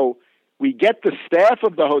 So we get the staff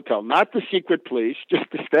of the hotel, not the secret police,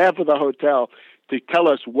 just the staff of the hotel, to tell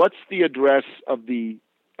us what's the address of the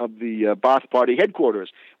Ba'ath Party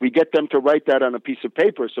headquarters. We get them to write that on a piece of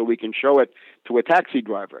paper so we can show it to a taxi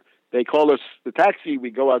driver. They call us the taxi,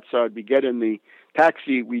 we go outside, we get in the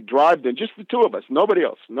taxi, we drive them, just the two of us, nobody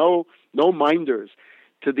else, no minders,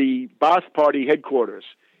 to the Ba'ath Party headquarters.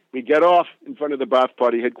 We get off in front of the Ba'ath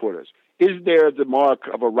Party headquarters. Is there the mark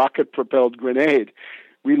of a rocket-propelled grenade?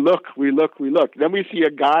 We look. Then we see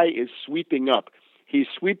a guy is sweeping up. He's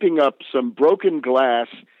sweeping up some broken glass,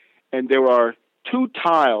 and there are two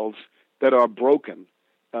tiles that are broken,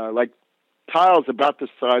 like tiles about the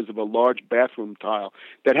size of a large bathroom tile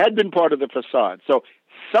that had been part of the facade. So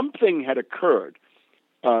something had occurred,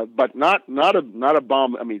 but not a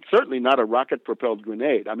bomb. I mean, certainly not a rocket-propelled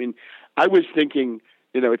grenade. I mean, I was thinking,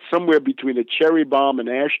 it's somewhere between a cherry bomb, an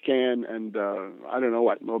ash can, and I don't know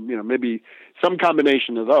what. Maybe some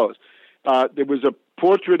combination of those. There was a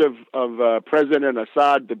portrait of President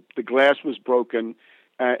Assad. The glass was broken,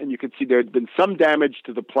 and you could see there had been some damage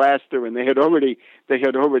to the plaster, and they had already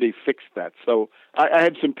fixed that. So I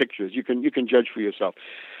had some pictures. You can judge for yourself.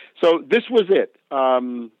 So this was it.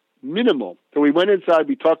 Minimal. So we went inside.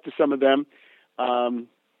 We talked to some of them.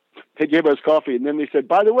 They gave us coffee, and then they said,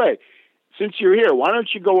 by the way, since you're here, why don't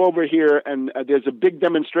you go over here, and there's a big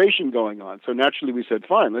demonstration going on. So naturally we said,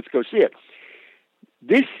 fine, let's go see it.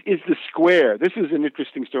 This is the square. This is an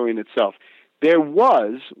interesting story in itself. There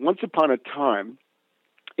was, once upon a time,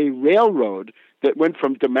 a railroad that went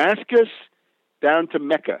from Damascus down to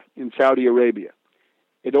Mecca in Saudi Arabia.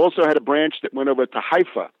 It also had a branch that went over to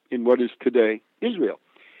Haifa in what is today Israel.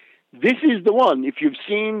 This is the one, if you've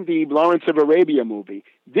seen the Lawrence of Arabia movie,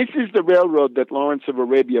 this is the railroad that Lawrence of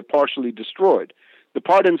Arabia partially destroyed. The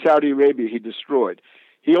part in Saudi Arabia he destroyed.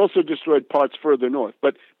 He also destroyed parts further north.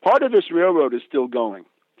 But part of this railroad is still going.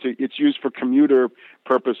 So it's used for commuter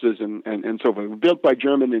purposes and so forth. Built by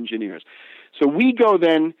German engineers. So we go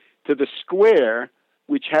then to the square,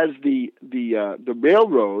 which has the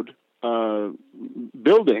railroad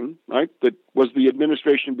building, right, that was the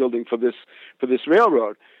administration building for this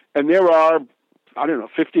railroad. And there are,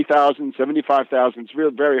 50,000, 75,000. It's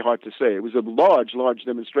really very hard to say. It was a large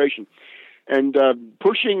demonstration. And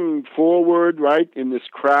pushing forward, right, in this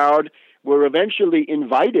crowd, were eventually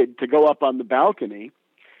invited to go up on the balcony.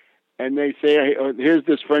 And they say, hey, here's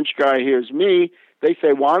this French guy, here's me. They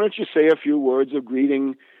say, why don't you say a few words of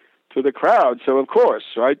greeting to the crowd? So, of course,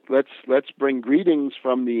 right, let's bring greetings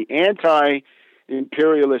from the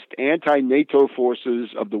anti-imperialist, anti-NATO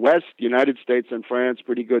forces of the West, the United States and France,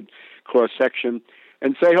 pretty good cross-section,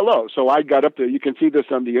 and say hello. So I got up there. You can see this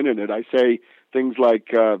on the internet. I say things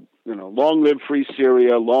like, long live free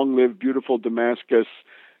Syria, long live beautiful Damascus,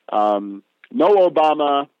 no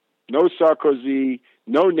Obama, no Sarkozy,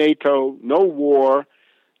 no NATO, no war,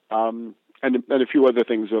 and a few other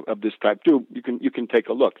things of this type too. You can take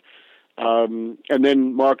a look. And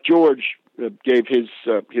then Mark George gave his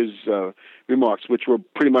remarks, which were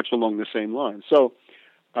pretty much along the same lines. So,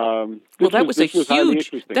 that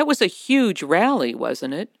was a huge rally,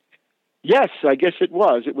 wasn't it? Yes, I guess it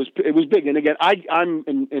was. It was big. And again, I'm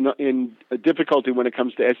in a difficulty when it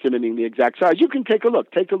comes to estimating the exact size. You can take a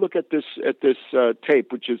look. Take a look at this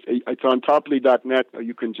tape, which is it's on Tarpley.net. Or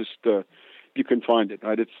you can just you can find it.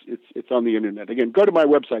 Right, it's on the internet. Again, go to my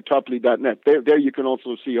website Tarpley.net. There you can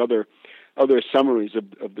also see other summaries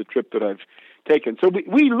of the trip that I've taken. So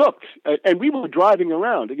we looked, and we were driving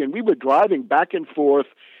around. Again, we were driving back and forth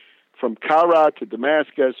from Kara to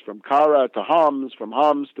Damascus, from Kara to Homs, from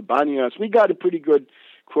Homs to Banias. We got a pretty good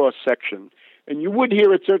cross-section. And you would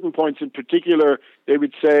hear at certain points in particular, they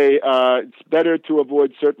would say it's better to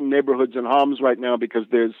avoid certain neighborhoods in Homs right now because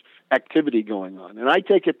there's activity going on. And I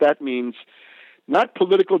take it that means not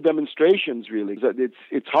political demonstrations, really.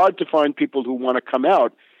 It's hard to find people who want to come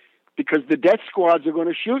out because the death squads are going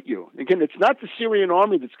to shoot you. Again, it's not the Syrian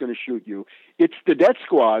army that's going to shoot you. It's the death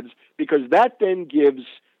squads, because that then gives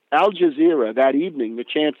Al Jazeera that evening the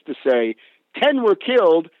chance to say 10 were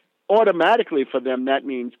killed. Automatically for them, that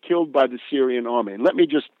means killed by the Syrian army. And let me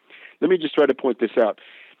just try to point this out.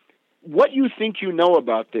 What you think you know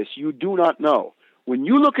about this, you do not know. When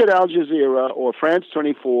you look at Al Jazeera or France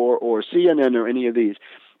 24 or CNN or any of these,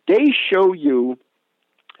 they show you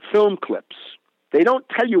film clips. They don't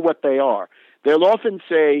tell you what they are. They'll often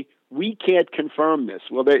say, we can't confirm this.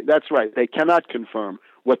 Well, that's right. They cannot confirm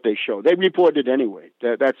what they show. They report it anyway.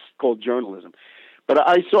 That's called journalism. But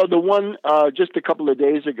I saw the one just a couple of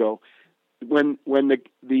days ago when the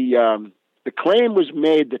claim was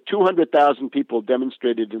made that 200,000 people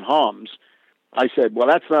demonstrated in Homs. I said, well,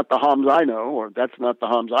 that's not the Homs I know, or that's not the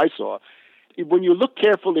Homs I saw. When you look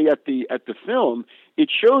carefully at the film, it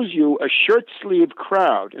shows you a shirt-sleeve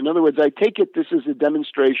crowd. In other words, I take it this is a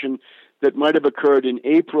demonstration that might have occurred in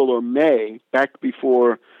April or May, back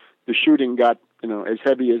before the shooting got as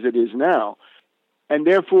heavy as it is now. And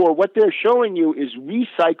therefore, what they're showing you is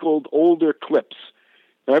recycled older clips.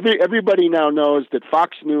 Now, everybody now knows that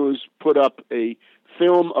Fox News put up a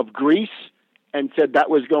film of Greece and said that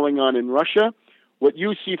was going on in Russia. What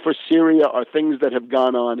you see for Syria are things that have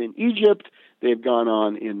gone on in Egypt. They've gone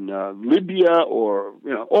on in Libya, or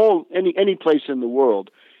any place in the world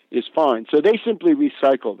is fine. So they simply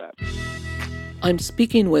recycle that. I'm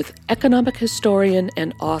speaking with economic historian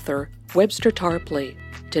and author Webster Tarpley.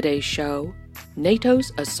 Today's show,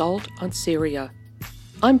 NATO's assault on Syria.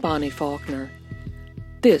 I'm Bonnie Faulkner.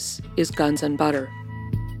 This is Guns and Butter.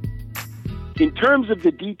 In terms of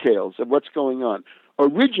the details of what's going on,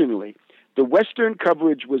 originally, the Western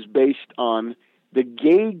coverage was based on the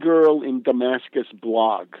Gay Girl in Damascus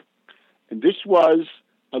blog. And this was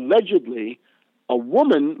allegedly a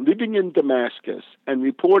woman living in Damascus and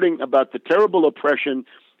reporting about the terrible oppression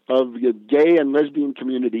of the gay and lesbian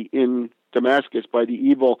community in Damascus by the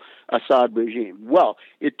evil Assad regime. Well,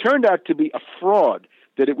 it turned out to be a fraud,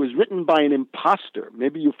 that it was written by an imposter.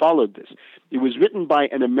 Maybe you followed this. It was written by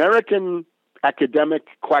an American academic,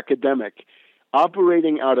 quackademic,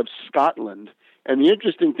 operating out of Scotland. And the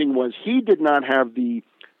interesting thing was he did not have the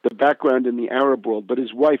background in the Arab world, but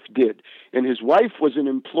his wife did. And his wife was an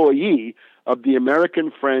employee of the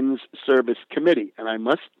American Friends Service Committee. And I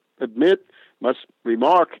must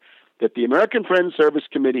remark that the American Friends Service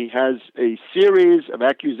Committee has a series of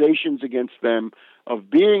accusations against them of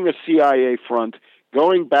being a CIA front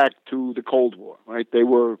going back to the Cold War, right? They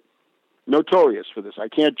were notorious for this. I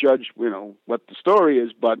can't judge, what the story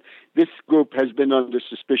is, but this group has been under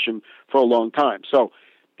suspicion for a long time. So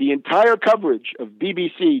the entire coverage of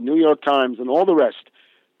BBC, New York Times, and all the rest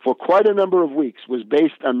for quite a number of weeks was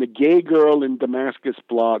based on the Gay Girl in Damascus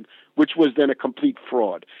blog, which was then a complete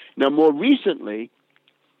fraud. Now, more recently,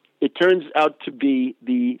 it turns out to be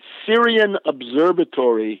the Syrian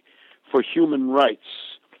Observatory for Human Rights,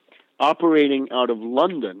 operating out of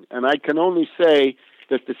London. And I can only say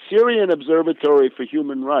that the Syrian Observatory for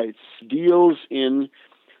Human Rights deals in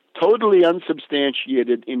totally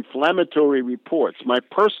unsubstantiated inflammatory reports. My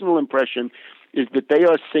personal impression is that they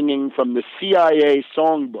are singing from the CIA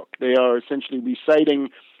songbook. They are essentially reciting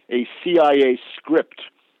a CIA script.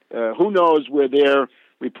 Who knows where their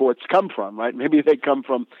reports come from, right? Maybe they come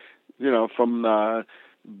from,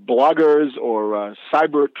 bloggers or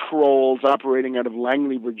cyber trolls operating out of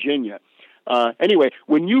Langley, Virginia. Anyway,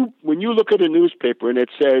 when you look at a newspaper and it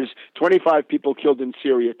says 25 people killed in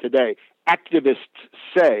Syria today, activists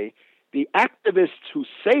say, the activists who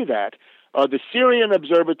say that are the Syrian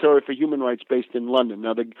Observatory for Human Rights based in London.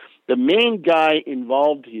 Now, the main guy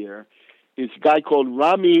involved here is a guy called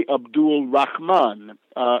Rami Abdul Rahman.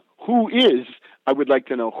 Who is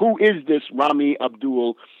this Rami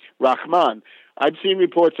Abdul Rahman? I've seen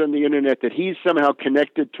reports on the internet that he's somehow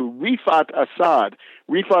connected to Rifat Assad.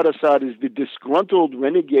 Rifat Assad is the disgruntled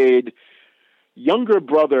renegade younger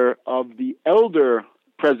brother of the elder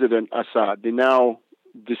President Assad, the now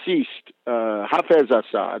deceased Hafez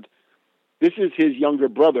Assad. This is his younger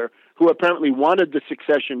brother, who apparently wanted the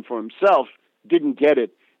succession for himself, didn't get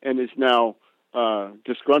it, and is now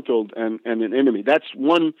disgruntled and an enemy. That's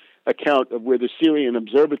one account of where the Syrian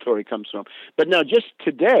Observatory comes from. But now, just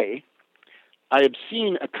today, I have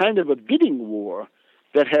seen a kind of a bidding war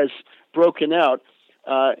that has broken out.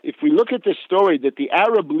 If we look at this story that the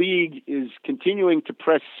Arab League is continuing to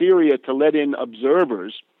press Syria to let in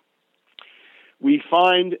observers, we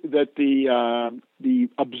find that the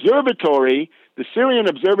observatory, the Syrian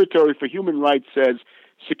Observatory for Human Rights, says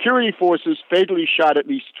security forces fatally shot at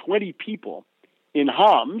least 20 people in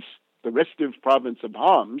Homs, the restive province of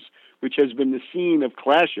Homs, which has been the scene of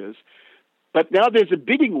clashes. But now there's a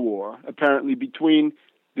bidding war, apparently, between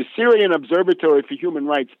the Syrian Observatory for Human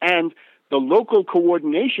Rights and the local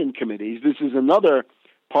coordination committees. This is another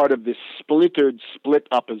part of this split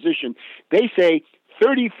opposition. They say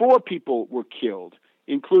 34 people were killed,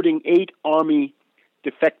 including 8 army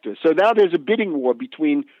defectors. So now there's a bidding war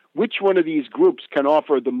between which one of these groups can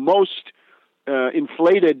offer the most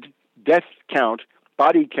inflated death count,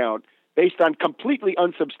 body count, based on completely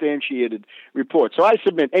unsubstantiated reports. So I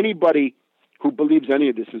submit anybody who believes any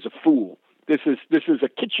of this is a fool. This is a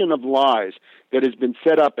kitchen of lies that has been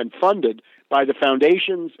set up and funded by the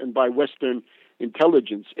foundations and by Western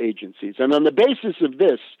intelligence agencies. And on the basis of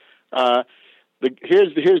this,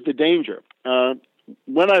 here's the danger.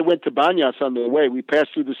 When I went to Banyas on the way, we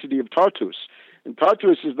passed through the city of Tartus. And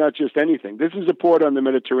Tartus is not just anything. This is a port on the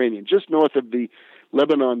Mediterranean, just north of the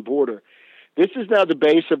Lebanon border. This is now the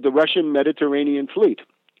base of the Russian Mediterranean fleet.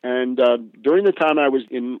 And during the time I was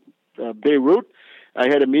in Beirut, I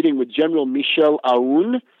had a meeting with General Michel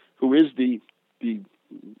Aoun, who is the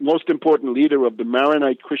most important leader of the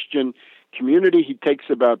Maronite Christian community. He takes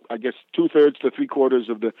about, 2/3 to 3/4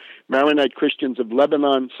 of the Maronite Christians of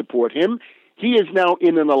Lebanon support him. He is now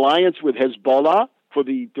in an alliance with Hezbollah for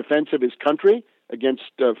the defense of his country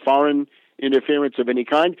against foreign interference of any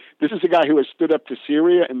kind. This is a guy who has stood up to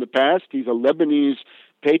Syria in the past. He's a Lebanese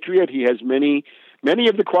patriot. He has many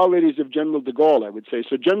of the qualities of General de Gaulle, I would say.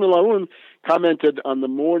 So General Aoun commented on the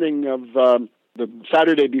morning of the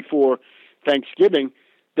Saturday before Thanksgiving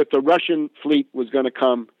that the Russian fleet was going to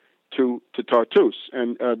come to Tartus.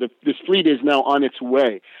 And this fleet is now on its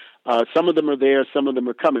way. Some of them are there, some of them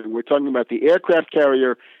are coming. We're talking about the aircraft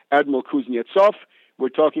carrier Admiral Kuznetsov. We're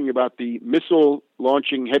talking about the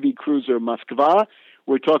missile-launching heavy cruiser Moskva.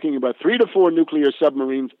 We're talking about 3 to 4 nuclear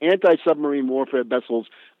submarines, anti-submarine warfare vessels,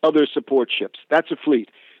 other support ships. That's a fleet.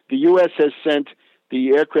 The U.S. has sent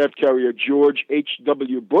the aircraft carrier George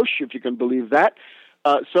H.W. Bush, if you can believe that.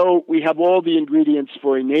 So we have all the ingredients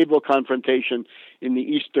for a naval confrontation in the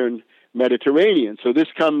eastern Mediterranean. So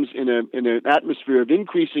this comes in an atmosphere of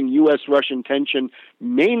increasing U.S.-Russian tension,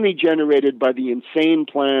 mainly generated by the insane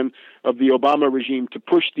plan of the Obama regime to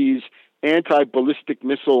push these anti-ballistic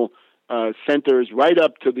missile centers right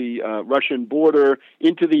up to the Russian border,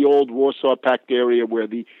 into the old Warsaw Pact area where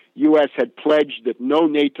the U.S. had pledged that no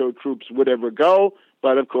NATO troops would ever go,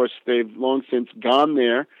 but of course they've long since gone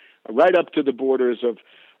there, right up to the borders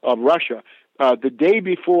of Russia. The day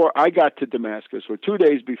before I got to Damascus, or 2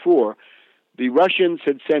 days before, the Russians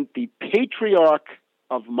had sent the Patriarch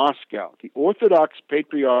of Moscow, the Orthodox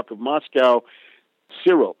Patriarch of Moscow,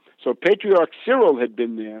 Cyril. So Patriarch Cyril had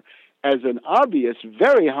been there as an obvious,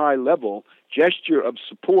 very high-level gesture of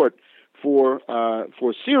support for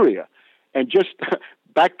Syria. And just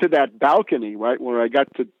back to that balcony, right, where I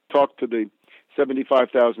got to talk to the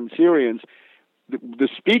 75,000 Syrians, the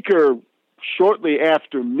speaker, shortly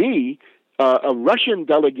after me, a Russian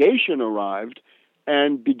delegation arrived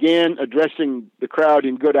and began addressing the crowd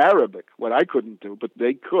in good Arabic, what I couldn't do, but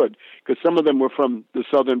they could, because some of them were from the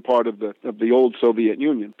southern part of the old Soviet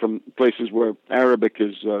Union, from places where Arabic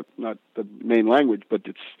is not the main language, but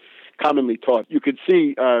it's commonly taught. You could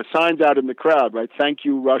see signs out in the crowd, right? Thank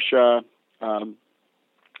you, Russia,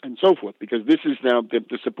 and so forth, because this is now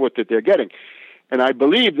the support that they're getting. And I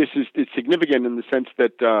believe this is significant in the sense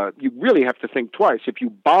that you really have to think twice. If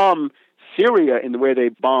you bomb Syria in the way they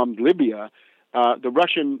bombed Libya, the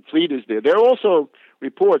Russian fleet is there. There are also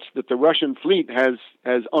reports that the Russian fleet has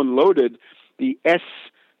unloaded the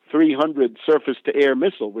S-300 surface-to-air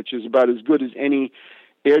missile, which is about as good as any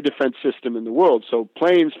air defense system in the world. So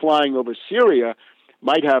planes flying over Syria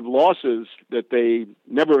might have losses that they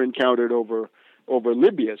never encountered over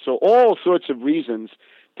Libya. So all sorts of reasons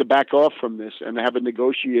to back off from this and have a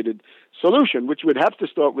negotiated solution, which would have to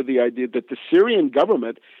start with the idea that the Syrian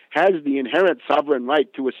government has the inherent sovereign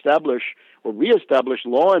right to establish or reestablish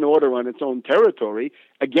law and order on its own territory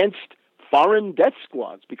against foreign death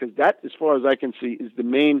squads, because that, as far as I can see, is the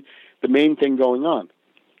main thing going on.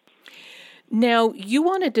 Now, you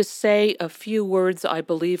wanted to say a few words, I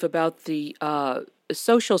believe, about the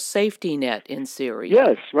social safety net in Syria.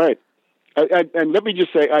 Yes, right. And let me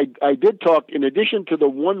just say, I did talk, in addition to the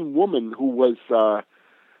one woman who was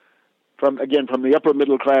from the upper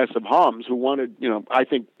middle class of Homs, who wanted, I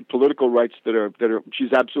think, political rights that are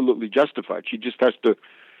she's absolutely justified. She just has to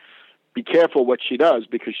be careful what she does,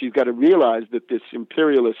 because she's got to realize that this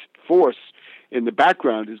imperialist force in the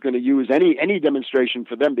background is going to use any demonstration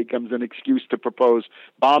for them becomes an excuse to propose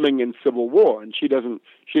bombing and civil war, and she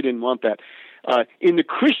didn't want that. In the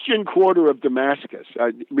Christian quarter of Damascus,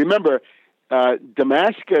 remember,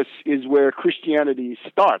 Damascus is where Christianity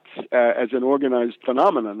starts as an organized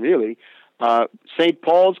phenomenon, really. St.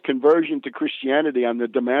 Paul's conversion to Christianity on the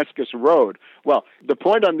Damascus Road. Well, the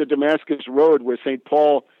point on the Damascus Road where St.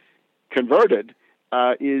 Paul converted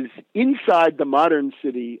is inside the modern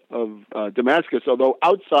city of Damascus, although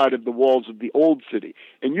outside of the walls of the old city.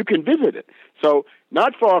 And you can visit it. So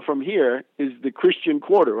not far from here is the Christian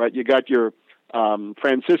quarter, right? You got your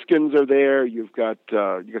Franciscans are there. You got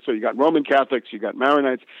Roman Catholics, you got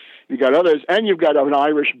Maronites, you got others, and you've got an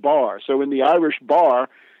Irish bar. So in the Irish bar,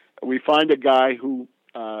 we find a guy who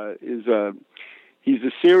he's a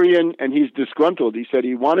Syrian and he's disgruntled. He said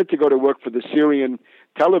he wanted to go to work for the Syrian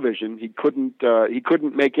television. He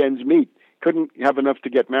couldn't make ends meet. Couldn't have enough to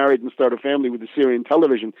get married and start a family with the Syrian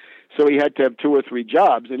television. So he had to have 2 or 3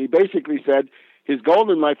 jobs. And he basically said his goal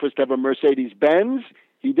in life was to have a Mercedes-Benz.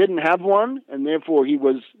 He didn't have one, and therefore he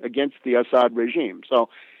was against the Assad regime. So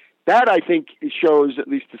that, I think, shows, at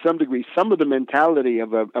least to some degree, some of the mentality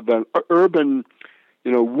of an urban,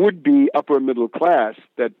 would-be upper middle class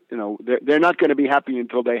that, they're not going to be happy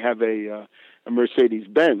until they have a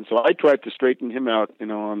Mercedes-Benz. So I tried to straighten him out,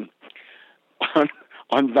 on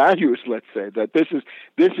values, let's say, that this is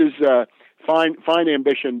fine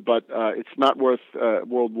ambition, but it's not worth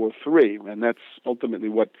World War III, and that's ultimately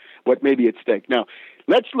what may be at stake. Now,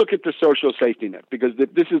 let's look at the social safety net, because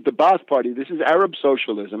this is the Ba'ath Party. This is Arab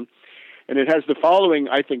socialism, and it has the following,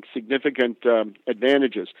 I think, significant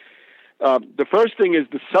advantages. The first thing is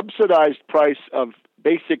the subsidized price of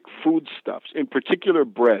basic foodstuffs, in particular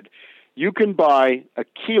bread. You can buy a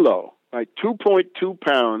kilo, right, 2.2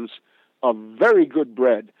 pounds of very good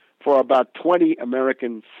bread for about 20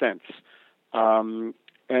 American cents. And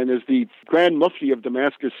as the Grand Mufti of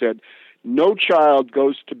Damascus said, no child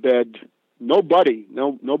goes to bed, nobody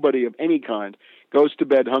of any kind goes to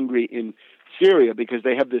bed hungry in Syria, because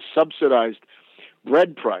they have this subsidized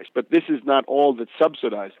bread price. But this is not all that's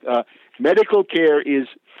subsidized. Medical care is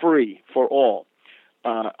free for all.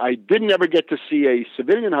 I didn't ever get to see a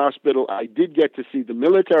civilian hospital. I did get to see the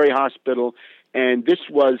military hospital, and this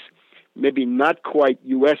was maybe not quite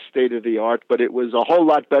U.S. state-of-the-art, but it was a whole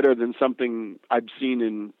lot better than something I've seen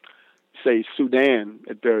in, say, Sudan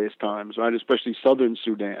at various times, right? Especially southern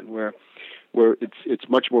Sudan, where it's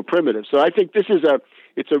much more primitive. So I think this is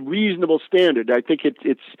it's a reasonable standard. I think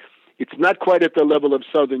it's not quite at the level of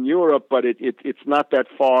southern Europe, but it's not that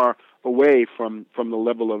far away from the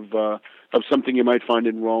level of something you might find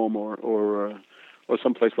in Rome or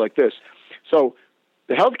someplace like this. So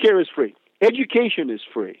the healthcare is free. Education is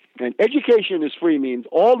free. And education is free means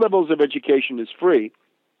all levels of education is free.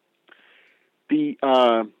 The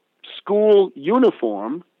school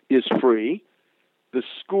uniform is free. The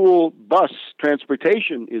school bus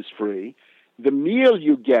transportation is free. The meal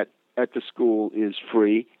you get at the school is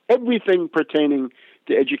free. Everything pertaining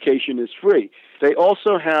to education is free. They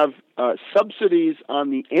also have subsidies on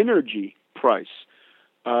the energy price.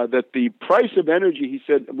 That the price of energy, he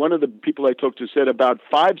said, one of the people I talked to said about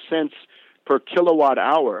 5 cents per kilowatt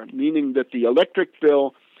hour, meaning that the electric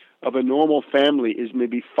bill of a normal family is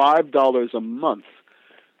maybe $5 a month.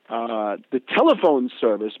 The telephone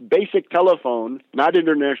service, basic telephone, not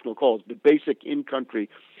international calls, but basic in-country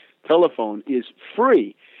telephone is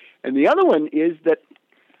free. And the other one is that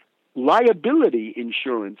liability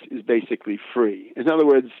insurance is basically free. In other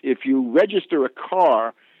words, if you register a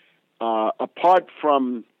car, apart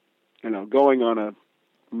from, going on a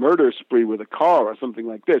murder spree with a car or something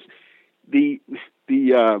like this, the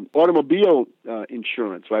automobile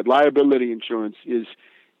insurance, right, liability insurance is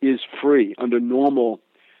free under normal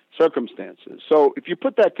circumstances. So if you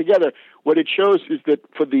put that together, what it shows is that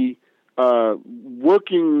for the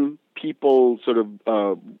working people, sort of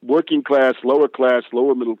working class, lower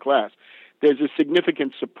middle class, there's a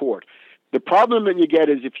significant support. The problem that you get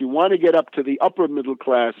is if you want to get up to the upper middle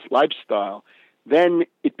class lifestyle, then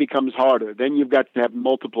it becomes harder. Then you've got to have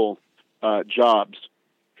multiple jobs.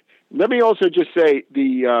 Let me also just say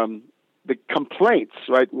the complaints,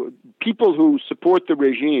 right? People who support the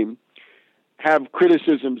regime have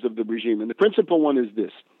criticisms of the regime. And the principal one is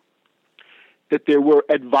this, that there were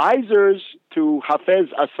advisors to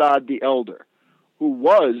Hafez Assad the Elder, who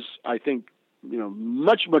was, I think,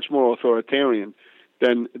 much, much more authoritarian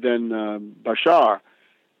than Bashar.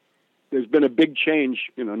 There's been a big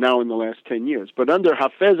change, now in the last 10 years. But under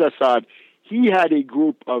Hafez Assad, he had a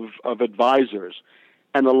group of advisors,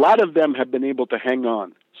 and a lot of them have been able to hang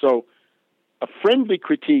on. So a friendly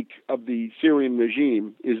critique of the Syrian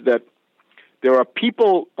regime is that there are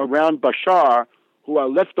people around Bashar who are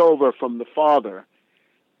left over from the father.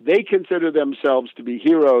 They consider themselves to be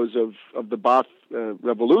heroes of the Ba'ath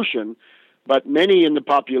revolution, but many in the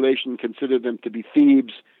population consider them to be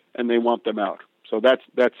thieves, and they want them out. So that's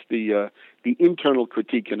the internal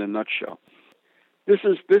critique in a nutshell. This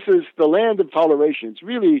is the land of toleration. It's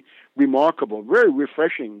really remarkable, very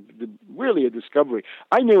refreshing, really a discovery.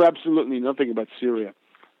 I knew absolutely nothing about Syria,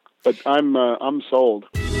 but I'm sold.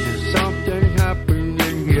 There's something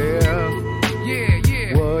happening here. Yeah.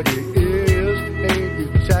 What it is ain't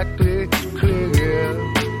exactly clear.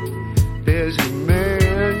 There's a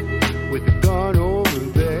man with a gun over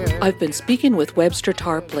there. I've been speaking with Webster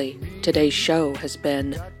Tarpley. Today's show has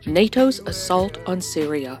been NATO's Assault on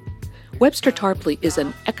Syria. Webster Tarpley is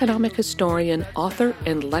an economic historian, author,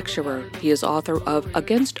 and lecturer. He is author of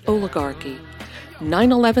Against Oligarchy,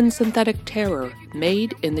 9/11 Synthetic Terror,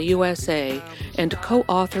 Made in the USA, and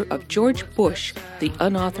co-author of George Bush, The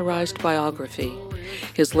Unauthorized Biography.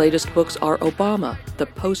 His latest books are Obama, The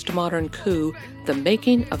Postmodern Coup, The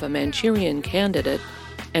Making of a Manchurian Candidate,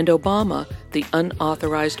 and Obama, The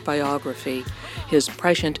Unauthorized Biography. His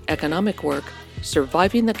prescient economic work,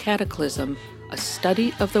 Surviving the Cataclysm, A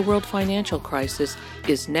Study of the World Financial Crisis,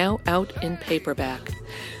 is now out in paperback.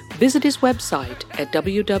 Visit his website at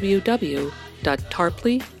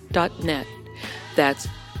www.tarpley.net. That's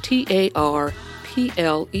TARPLEY.net.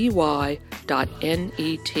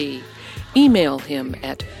 Email him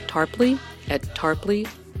at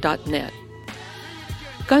tarpley@tarpley.net.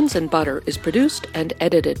 Guns and Butter is produced and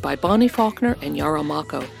edited by Bonnie Faulkner and Yarrow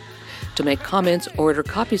Mako. To make comments or order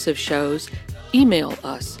copies of shows, email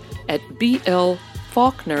us at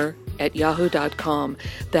blfaulkner@yahoo.com.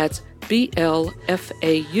 That's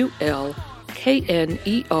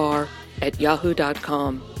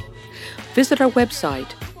blfaulkner@yahoo.com. Visit our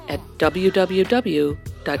website at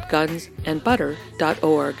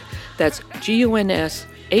www.gunsandbutter.org. That's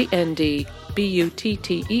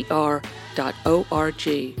GUNSANDBUTTER.org.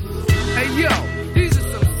 Hey yo, these are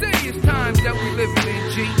some serious times that we living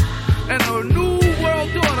in, G. And a new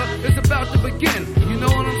world order is about to begin. You know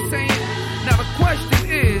what I'm saying? Now the question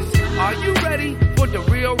is, are you ready for the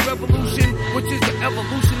real revolution, which is the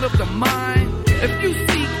evolution of the mind? If you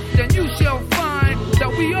seek, then you shall find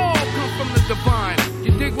that we all come from the divine.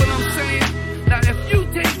 You dig what I'm saying? Now if you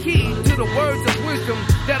take heed to the words of wisdom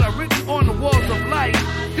that are written on the walls of life,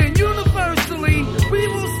 then universally we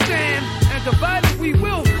will stand, and divided we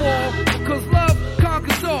will fall, because love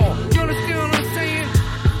conquers all. You understand what I'm saying?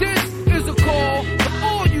 This is a call to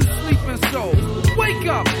all you sleeping souls. Wake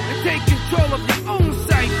up and take control of your own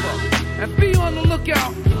cipher, and be on the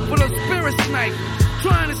lookout for the spirit snipers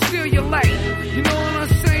trying to steal your light. You know what I'm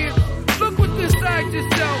saying? Look within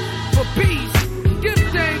yourself